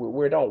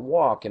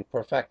walk in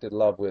perfected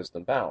love,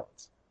 wisdom,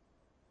 balance.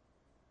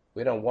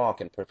 We don't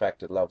walk in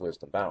perfected love,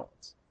 wisdom,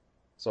 balance.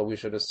 So we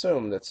should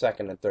assume that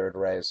second and third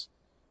rays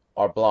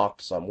are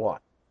blocked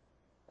somewhat.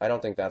 I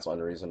don't think that's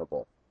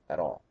unreasonable at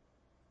all.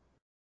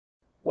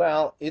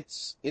 Well,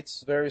 it's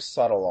very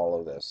subtle, all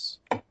of this.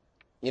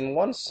 In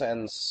one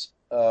sense,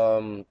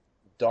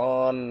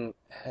 Don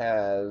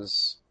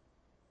has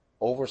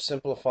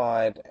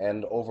oversimplified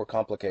and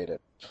overcomplicated.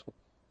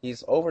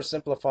 He's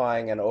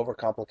oversimplifying and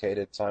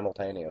overcomplicated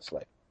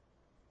simultaneously.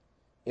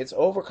 It's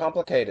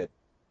overcomplicated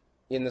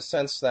in the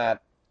sense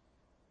that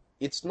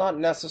it's not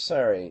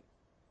necessary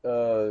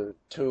to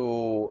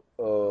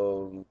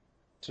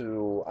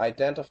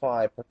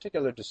identify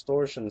particular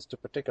distortions to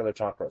particular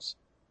chakras.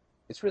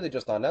 It's really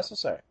just not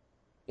necessary.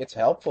 It's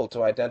helpful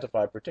to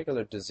identify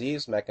particular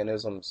disease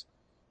mechanisms,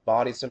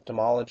 body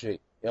symptomology,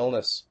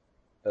 illness,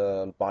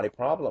 body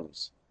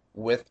problems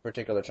with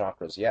particular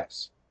chakras,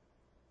 yes,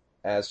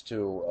 as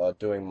to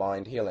doing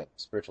mind healing,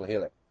 spiritual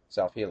healing,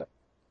 self-healing.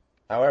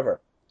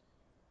 However,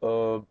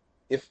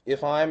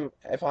 if I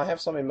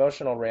have some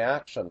emotional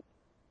reaction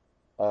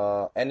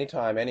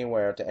anytime,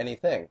 anywhere to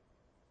anything,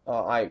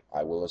 I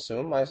will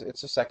assume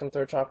it's a second,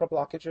 third chakra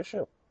blockage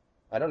issue.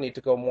 I don't need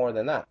to go more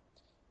than that.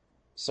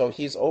 So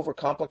he's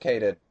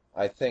overcomplicated,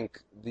 I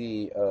think,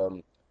 the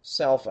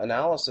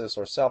self-analysis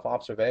or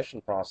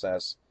self-observation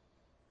process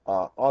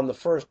on the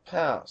first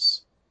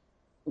pass.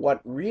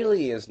 What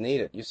really is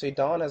needed, you see,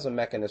 Don has a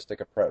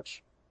mechanistic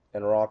approach,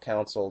 and Ra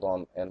counseled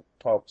on and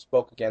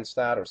spoke against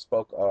that, or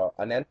spoke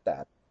anent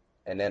that,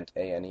 anent,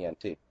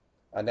 A-N-E-N-T,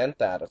 anent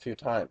that a few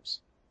times,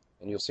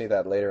 and you'll see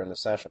that later in the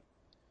session.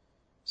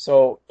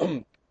 So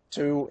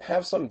to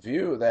have some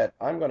view that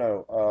I'm going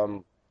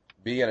to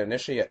be an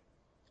initiate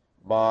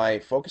by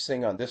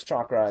focusing on this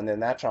chakra and then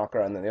that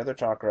chakra and then the other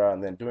chakra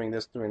and then doing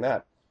this, doing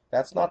that,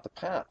 that's not the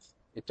path.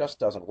 It just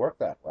doesn't work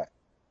that way.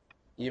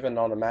 Even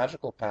on a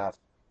magical path,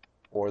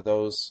 or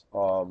those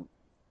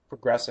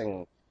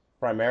progressing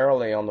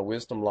primarily on the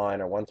wisdom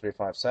line or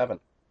 1357,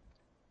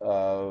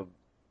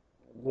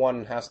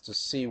 one has to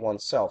see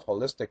oneself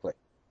holistically.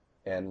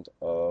 And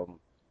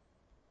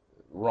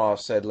Ra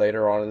said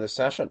later on in the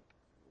session,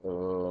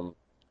 let's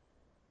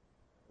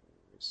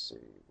see,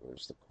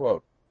 where's the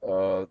quote?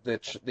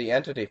 The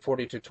entity,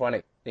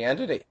 4220, the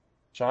entity,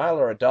 child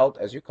or adult,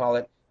 as you call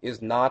it,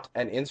 is not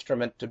an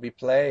instrument to be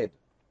played.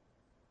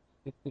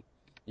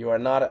 You are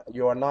not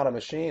a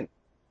machine,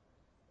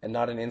 and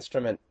not an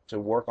instrument to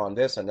work on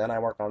this and then I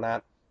work on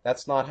that.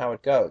 That's not how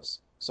it goes.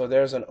 So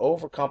there's an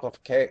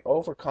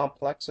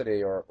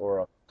overcomplexity or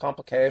a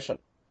complication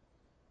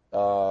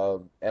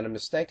and a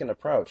mistaken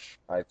approach,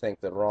 I think,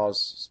 that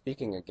Ra's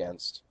speaking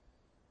against,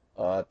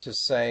 to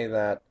say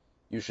that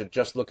you should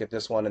just look at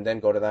this one and then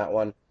go to that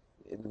one.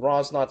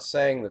 Ra's not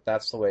saying that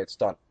that's the way it's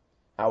done.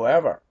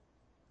 However,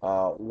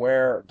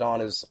 where Don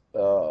is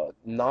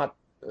not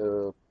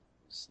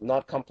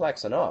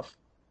complex enough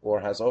or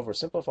has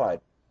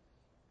oversimplified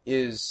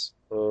is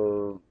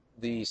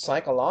the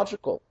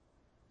psychological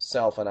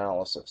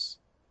self-analysis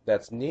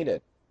that's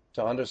needed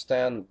to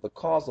understand the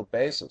causal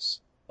basis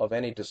of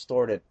any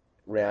distorted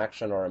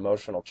reaction or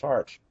emotional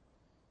charge.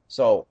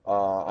 So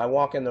I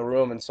walk in the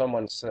room and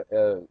someone says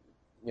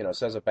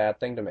a bad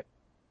thing to me,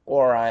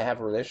 or I have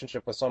a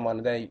relationship with someone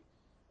and they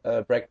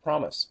break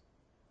promise,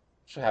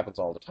 which happens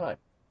all the time.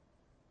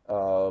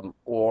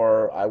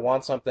 Or I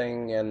want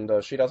something and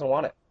she doesn't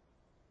want it,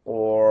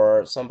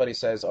 or somebody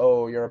says,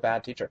 "Oh, you're a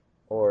bad teacher,"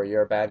 or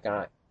 "You're a bad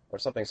guy," or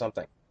something,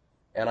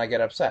 and I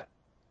get upset.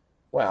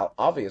 Well,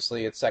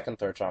 obviously it's second,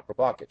 third chakra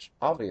blockage.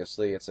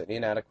 Obviously it's an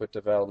inadequate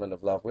development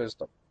of love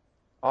wisdom.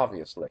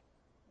 Obviously.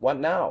 What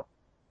now?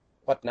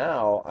 What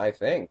now, I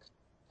think,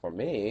 for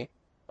me,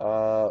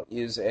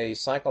 is a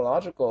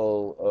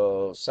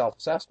psychological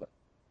self-assessment.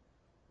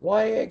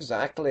 Why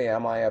exactly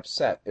am I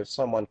upset if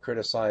someone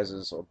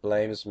criticizes or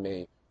blames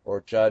me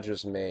or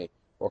judges me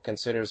or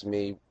considers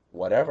me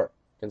whatever?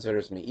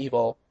 Considers me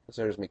evil,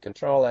 considers me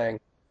controlling,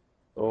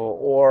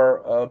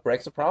 or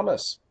breaks a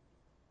promise,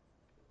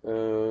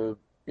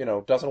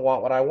 doesn't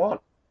want what I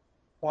want.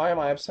 Why am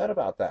I upset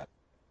about that?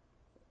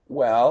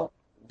 Well,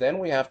 then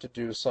we have to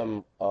do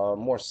some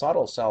more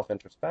subtle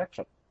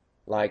self-introspection.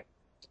 Like,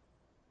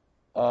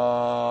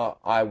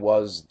 I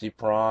was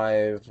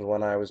deprived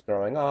when I was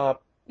growing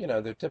up,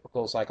 the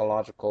typical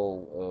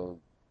psychological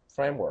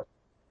framework.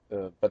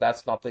 But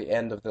that's not the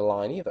end of the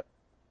line either.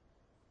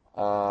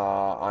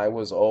 I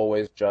was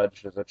always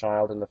judged as a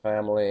child in the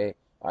family.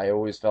 I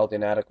always felt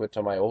inadequate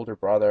to my older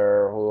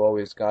brother, who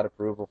always got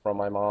approval from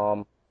my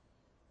mom.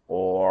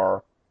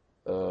 Or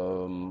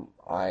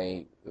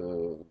I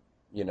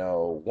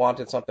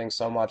wanted something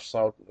so much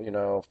so,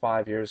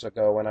 5 years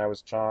ago when I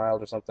was a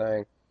child or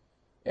something,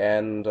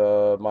 and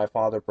my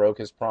father broke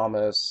his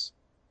promise,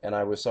 and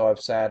I was so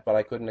upset, but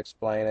I couldn't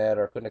explain it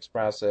or couldn't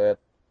express it,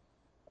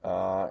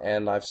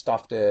 and I've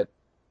stuffed it,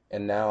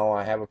 and now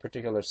I have a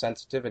particular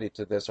sensitivity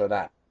to this or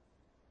that.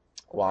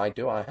 Why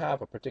do I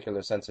have a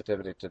particular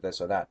sensitivity to this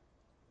or that?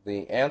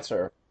 The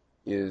answer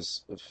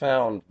is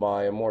found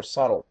by a more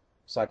subtle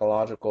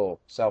psychological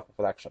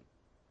self-reflection.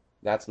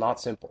 That's not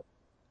simple,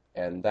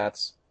 and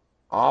that's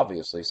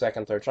obviously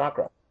second, third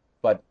chakra.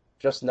 But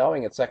just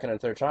knowing it's second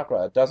and third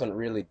chakra, it doesn't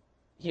really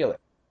heal it.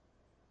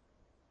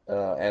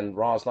 And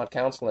Ra is not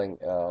counseling,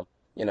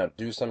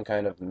 do some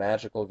kind of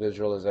magical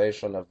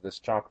visualization of this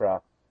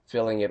chakra,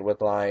 filling it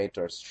with light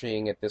or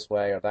seeing it this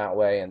way or that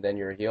way, and then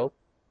you're healed.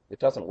 It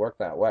doesn't work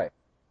that way.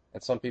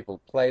 And some people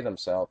try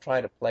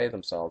to play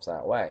themselves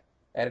that way,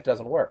 and it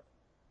doesn't work.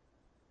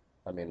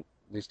 I mean,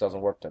 at least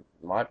doesn't work to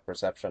my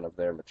perception of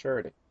their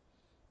maturity.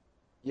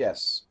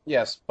 Yes,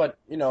 yes, but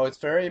it's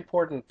very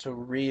important to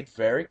read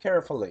very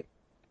carefully.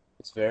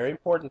 It's very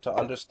important to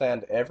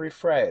understand every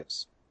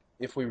phrase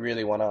if we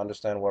really want to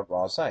understand what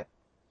Ra's saying.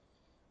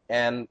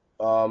 And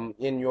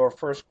in your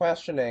first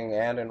questioning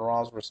and in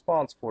Ra's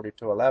response,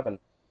 4211,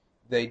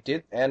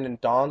 and in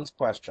Don's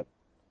question,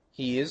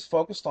 he is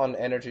focused on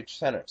energy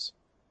centers,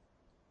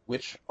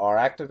 which are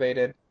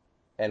activated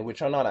and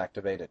which are not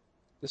activated.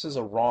 This is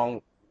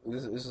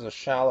this is a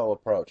shallow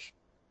approach.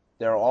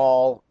 They're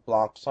all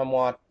blocked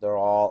somewhat, they're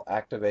all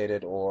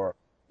activated or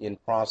in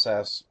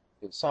process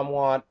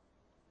somewhat,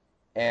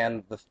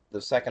 and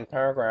the second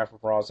paragraph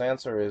of Ra's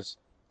answer is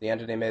the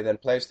entity may then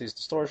place these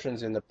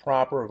distortions in the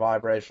proper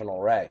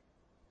vibrational ray.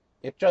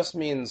 It just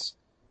means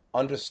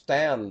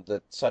understand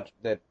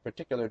that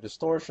particular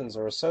distortions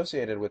are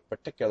associated with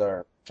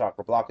particular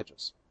chakra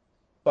blockages.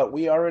 But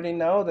we already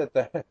know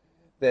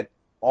that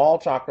all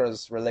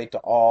chakras relate to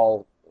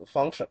all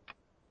function.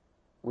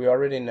 We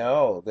already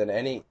know that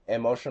any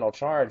emotional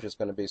charge is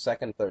going to be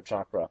second, third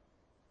chakra.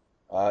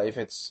 If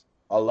it's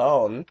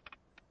alone,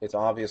 it's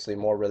obviously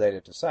more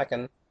related to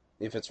second.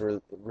 If it's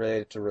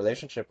related to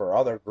relationship or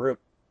other group,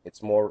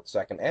 it's more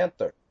second and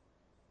third.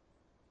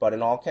 But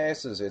in all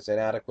cases, it's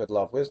inadequate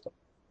love wisdom,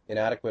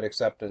 inadequate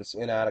acceptance,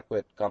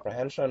 inadequate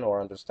comprehension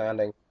or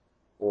understanding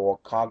or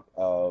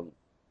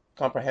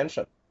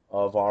comprehension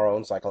of our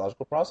own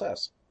psychological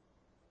process,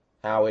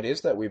 how it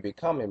is that we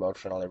become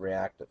emotionally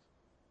reactive.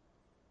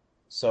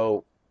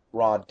 So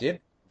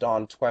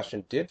Don's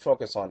question did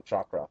focus on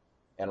chakra,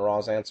 and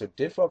Ra's answer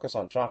did focus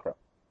on chakra,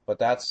 but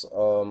that's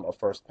a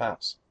first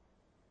pass.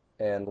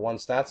 And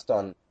once that's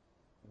done,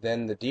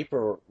 then the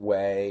deeper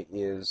way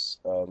is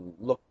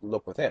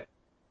look within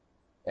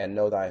and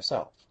know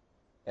thyself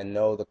and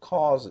know the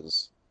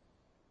causes.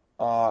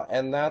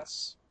 And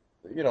that's,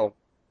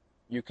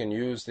 you can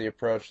use the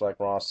approach like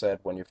Ross said,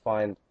 when you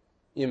find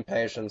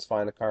impatience,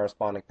 find the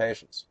corresponding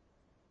patience.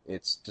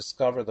 It's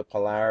discover the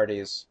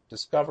polarities,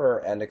 discover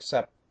and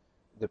accept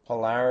the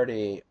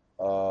polarity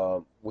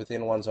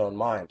within one's own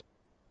mind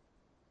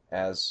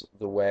as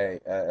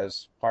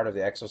part of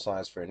the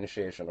exercise for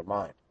initiation of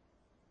mind.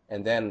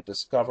 And then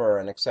discover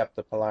and accept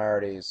the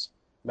polarities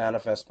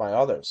manifest by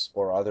others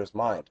or others'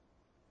 mind.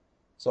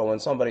 So when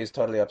somebody's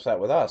totally upset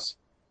with us,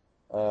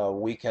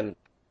 we can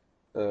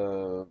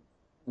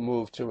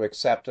move to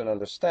accept and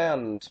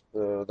understand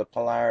the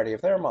polarity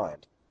of their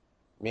mind,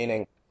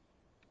 meaning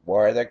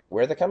where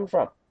they're coming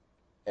from,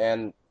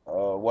 and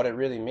what it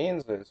really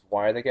means is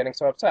why are they getting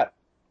so upset?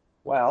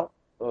 Well,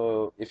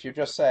 if you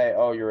just say,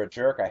 "Oh, you're a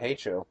jerk, I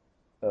hate you,"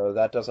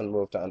 that doesn't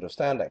move to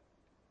understanding.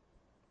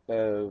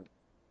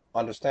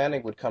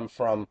 Understanding would come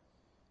from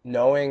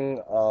knowing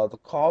the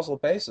causal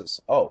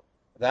basis. Oh,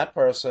 that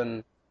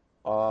person,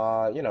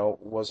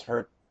 was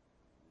hurt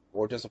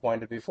or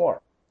disappointed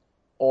before,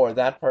 or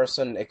that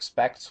person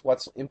expects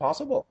what's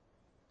impossible.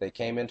 They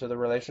came into the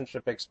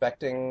relationship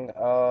expecting,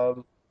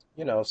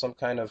 some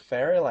kind of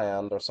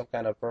fairyland or some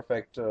kind of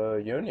perfect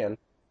union,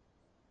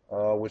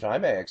 which I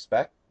may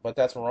expect, but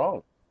that's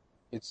wrong.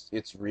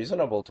 It's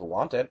reasonable to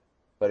want it,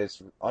 but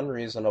it's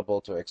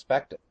unreasonable to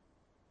expect it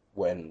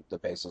when the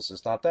basis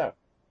is not there.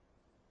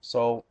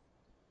 So,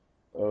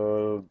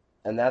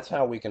 and that's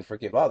how we can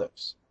forgive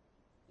others.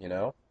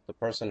 The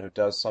person who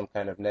does some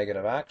kind of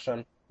negative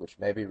action, which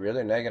may be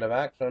really negative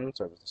action,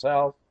 service to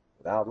self,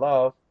 without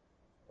love,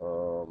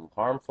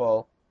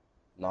 harmful,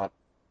 not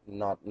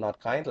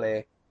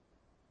kindly,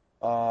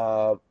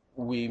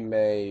 we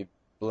may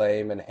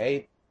blame and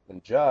hate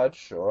and judge,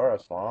 sure,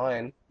 that's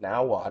fine.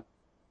 Now what?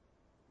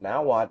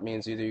 Now what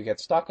means either you get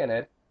stuck in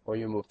it or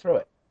you move through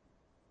it.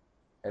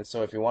 And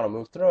so if you want to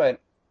move through it,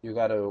 you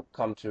got to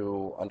come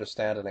to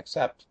understand and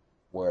accept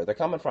where they're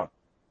coming from.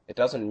 It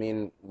doesn't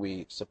mean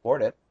we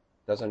support it.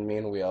 Doesn't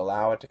mean we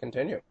allow it to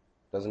continue.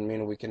 Doesn't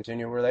mean we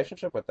continue a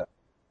relationship with them.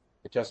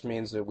 It just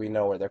means that we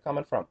know where they're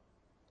coming from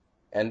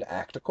and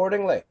act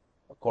accordingly,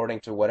 according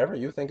to whatever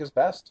you think is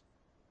best.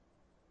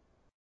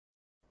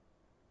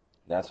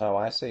 That's how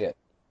I see it.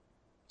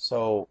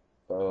 So,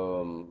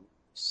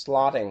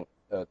 slotting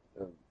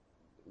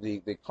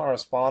the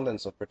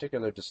correspondence of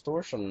particular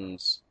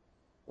distortions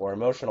or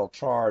emotional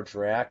charge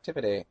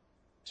reactivity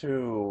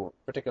to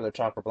particular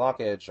chakra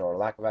blockage or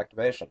lack of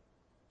activation,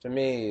 to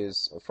me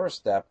is a first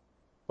step,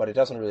 but it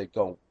doesn't really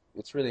go,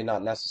 it's really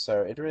not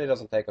necessary. It really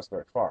doesn't take us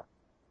very far.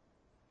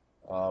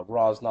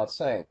 Ra is not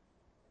saying,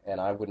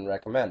 and I wouldn't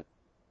recommend,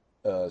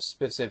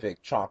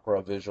 specific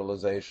chakra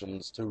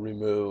visualizations to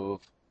remove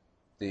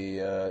the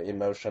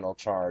emotional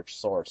charge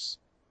source.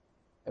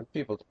 And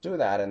people do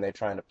that, and they're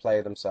trying to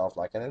play themselves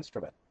like an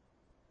instrument.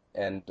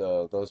 And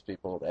those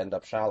people end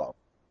up shallow,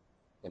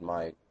 in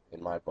my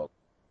book.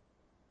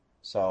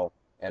 So,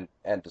 and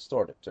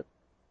distorted too.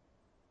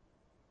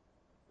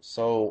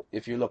 So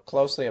if you look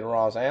closely at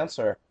Ra's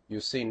answer,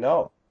 you see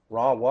no.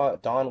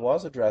 Don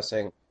was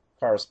addressing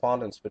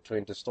correspondence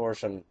between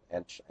distortion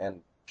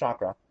and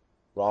chakra.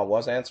 Ra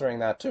was answering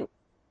that too.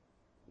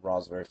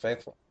 Ra's very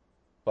faithful.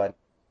 But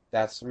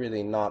that's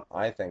really not,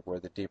 I think, where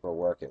the deeper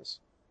work is.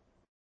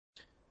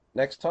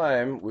 Next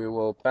time, we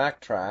will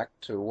backtrack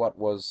to what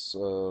was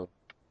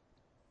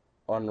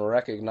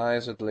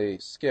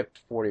unrecognizedly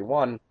skipped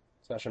 41.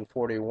 Session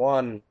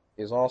 41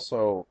 is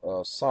also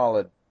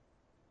solid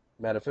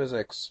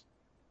metaphysics,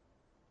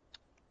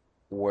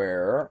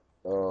 where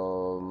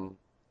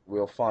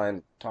we'll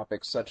find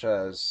topics such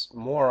as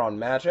more on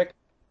magic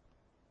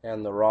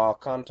and the Ra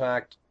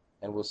contact,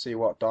 and we'll see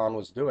what Don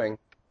was doing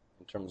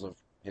in terms of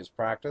his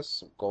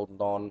practice of Golden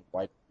Dawn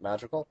White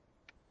Magical.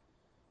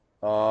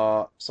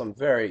 Some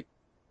very,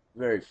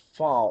 very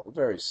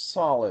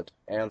solid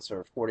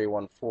answer,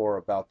 41.4,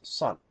 about the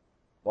sun.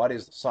 What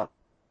is the sun?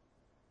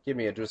 Give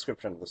me a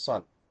description of the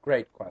sun.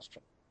 Great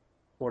question.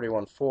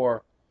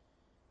 41.4.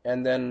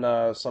 And then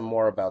some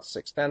more about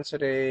sixth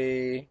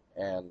density,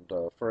 and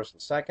first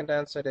and second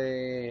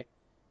density,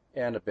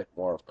 and a bit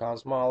more of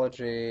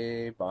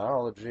cosmology,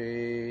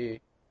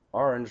 biology,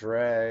 orange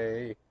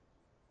ray,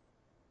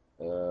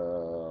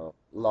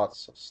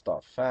 lots of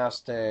stuff.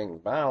 Fasting,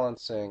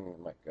 balancing,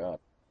 my God.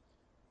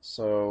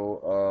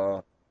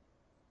 So,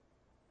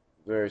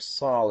 very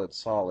solid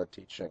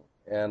teaching.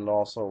 And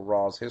also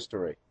Ra's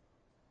history.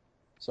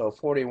 So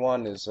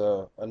 41 is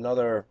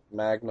another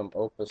magnum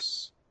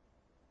opus,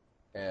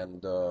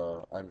 and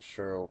I'm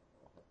sure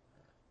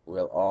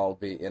we'll all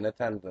be in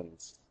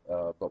attendance,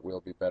 but we'll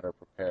be better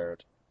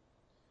prepared.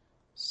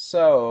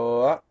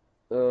 So,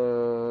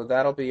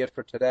 that'll be it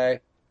for today.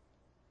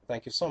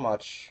 Thank you so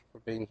much for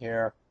being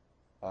here,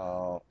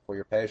 for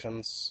your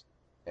patience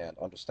and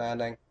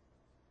understanding.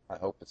 I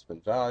hope it's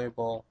been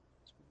valuable.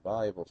 It's been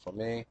valuable for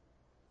me.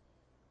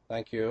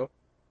 Thank you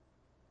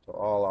to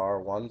all our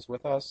ones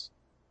with us.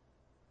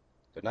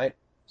 Good night.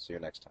 See you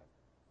next time.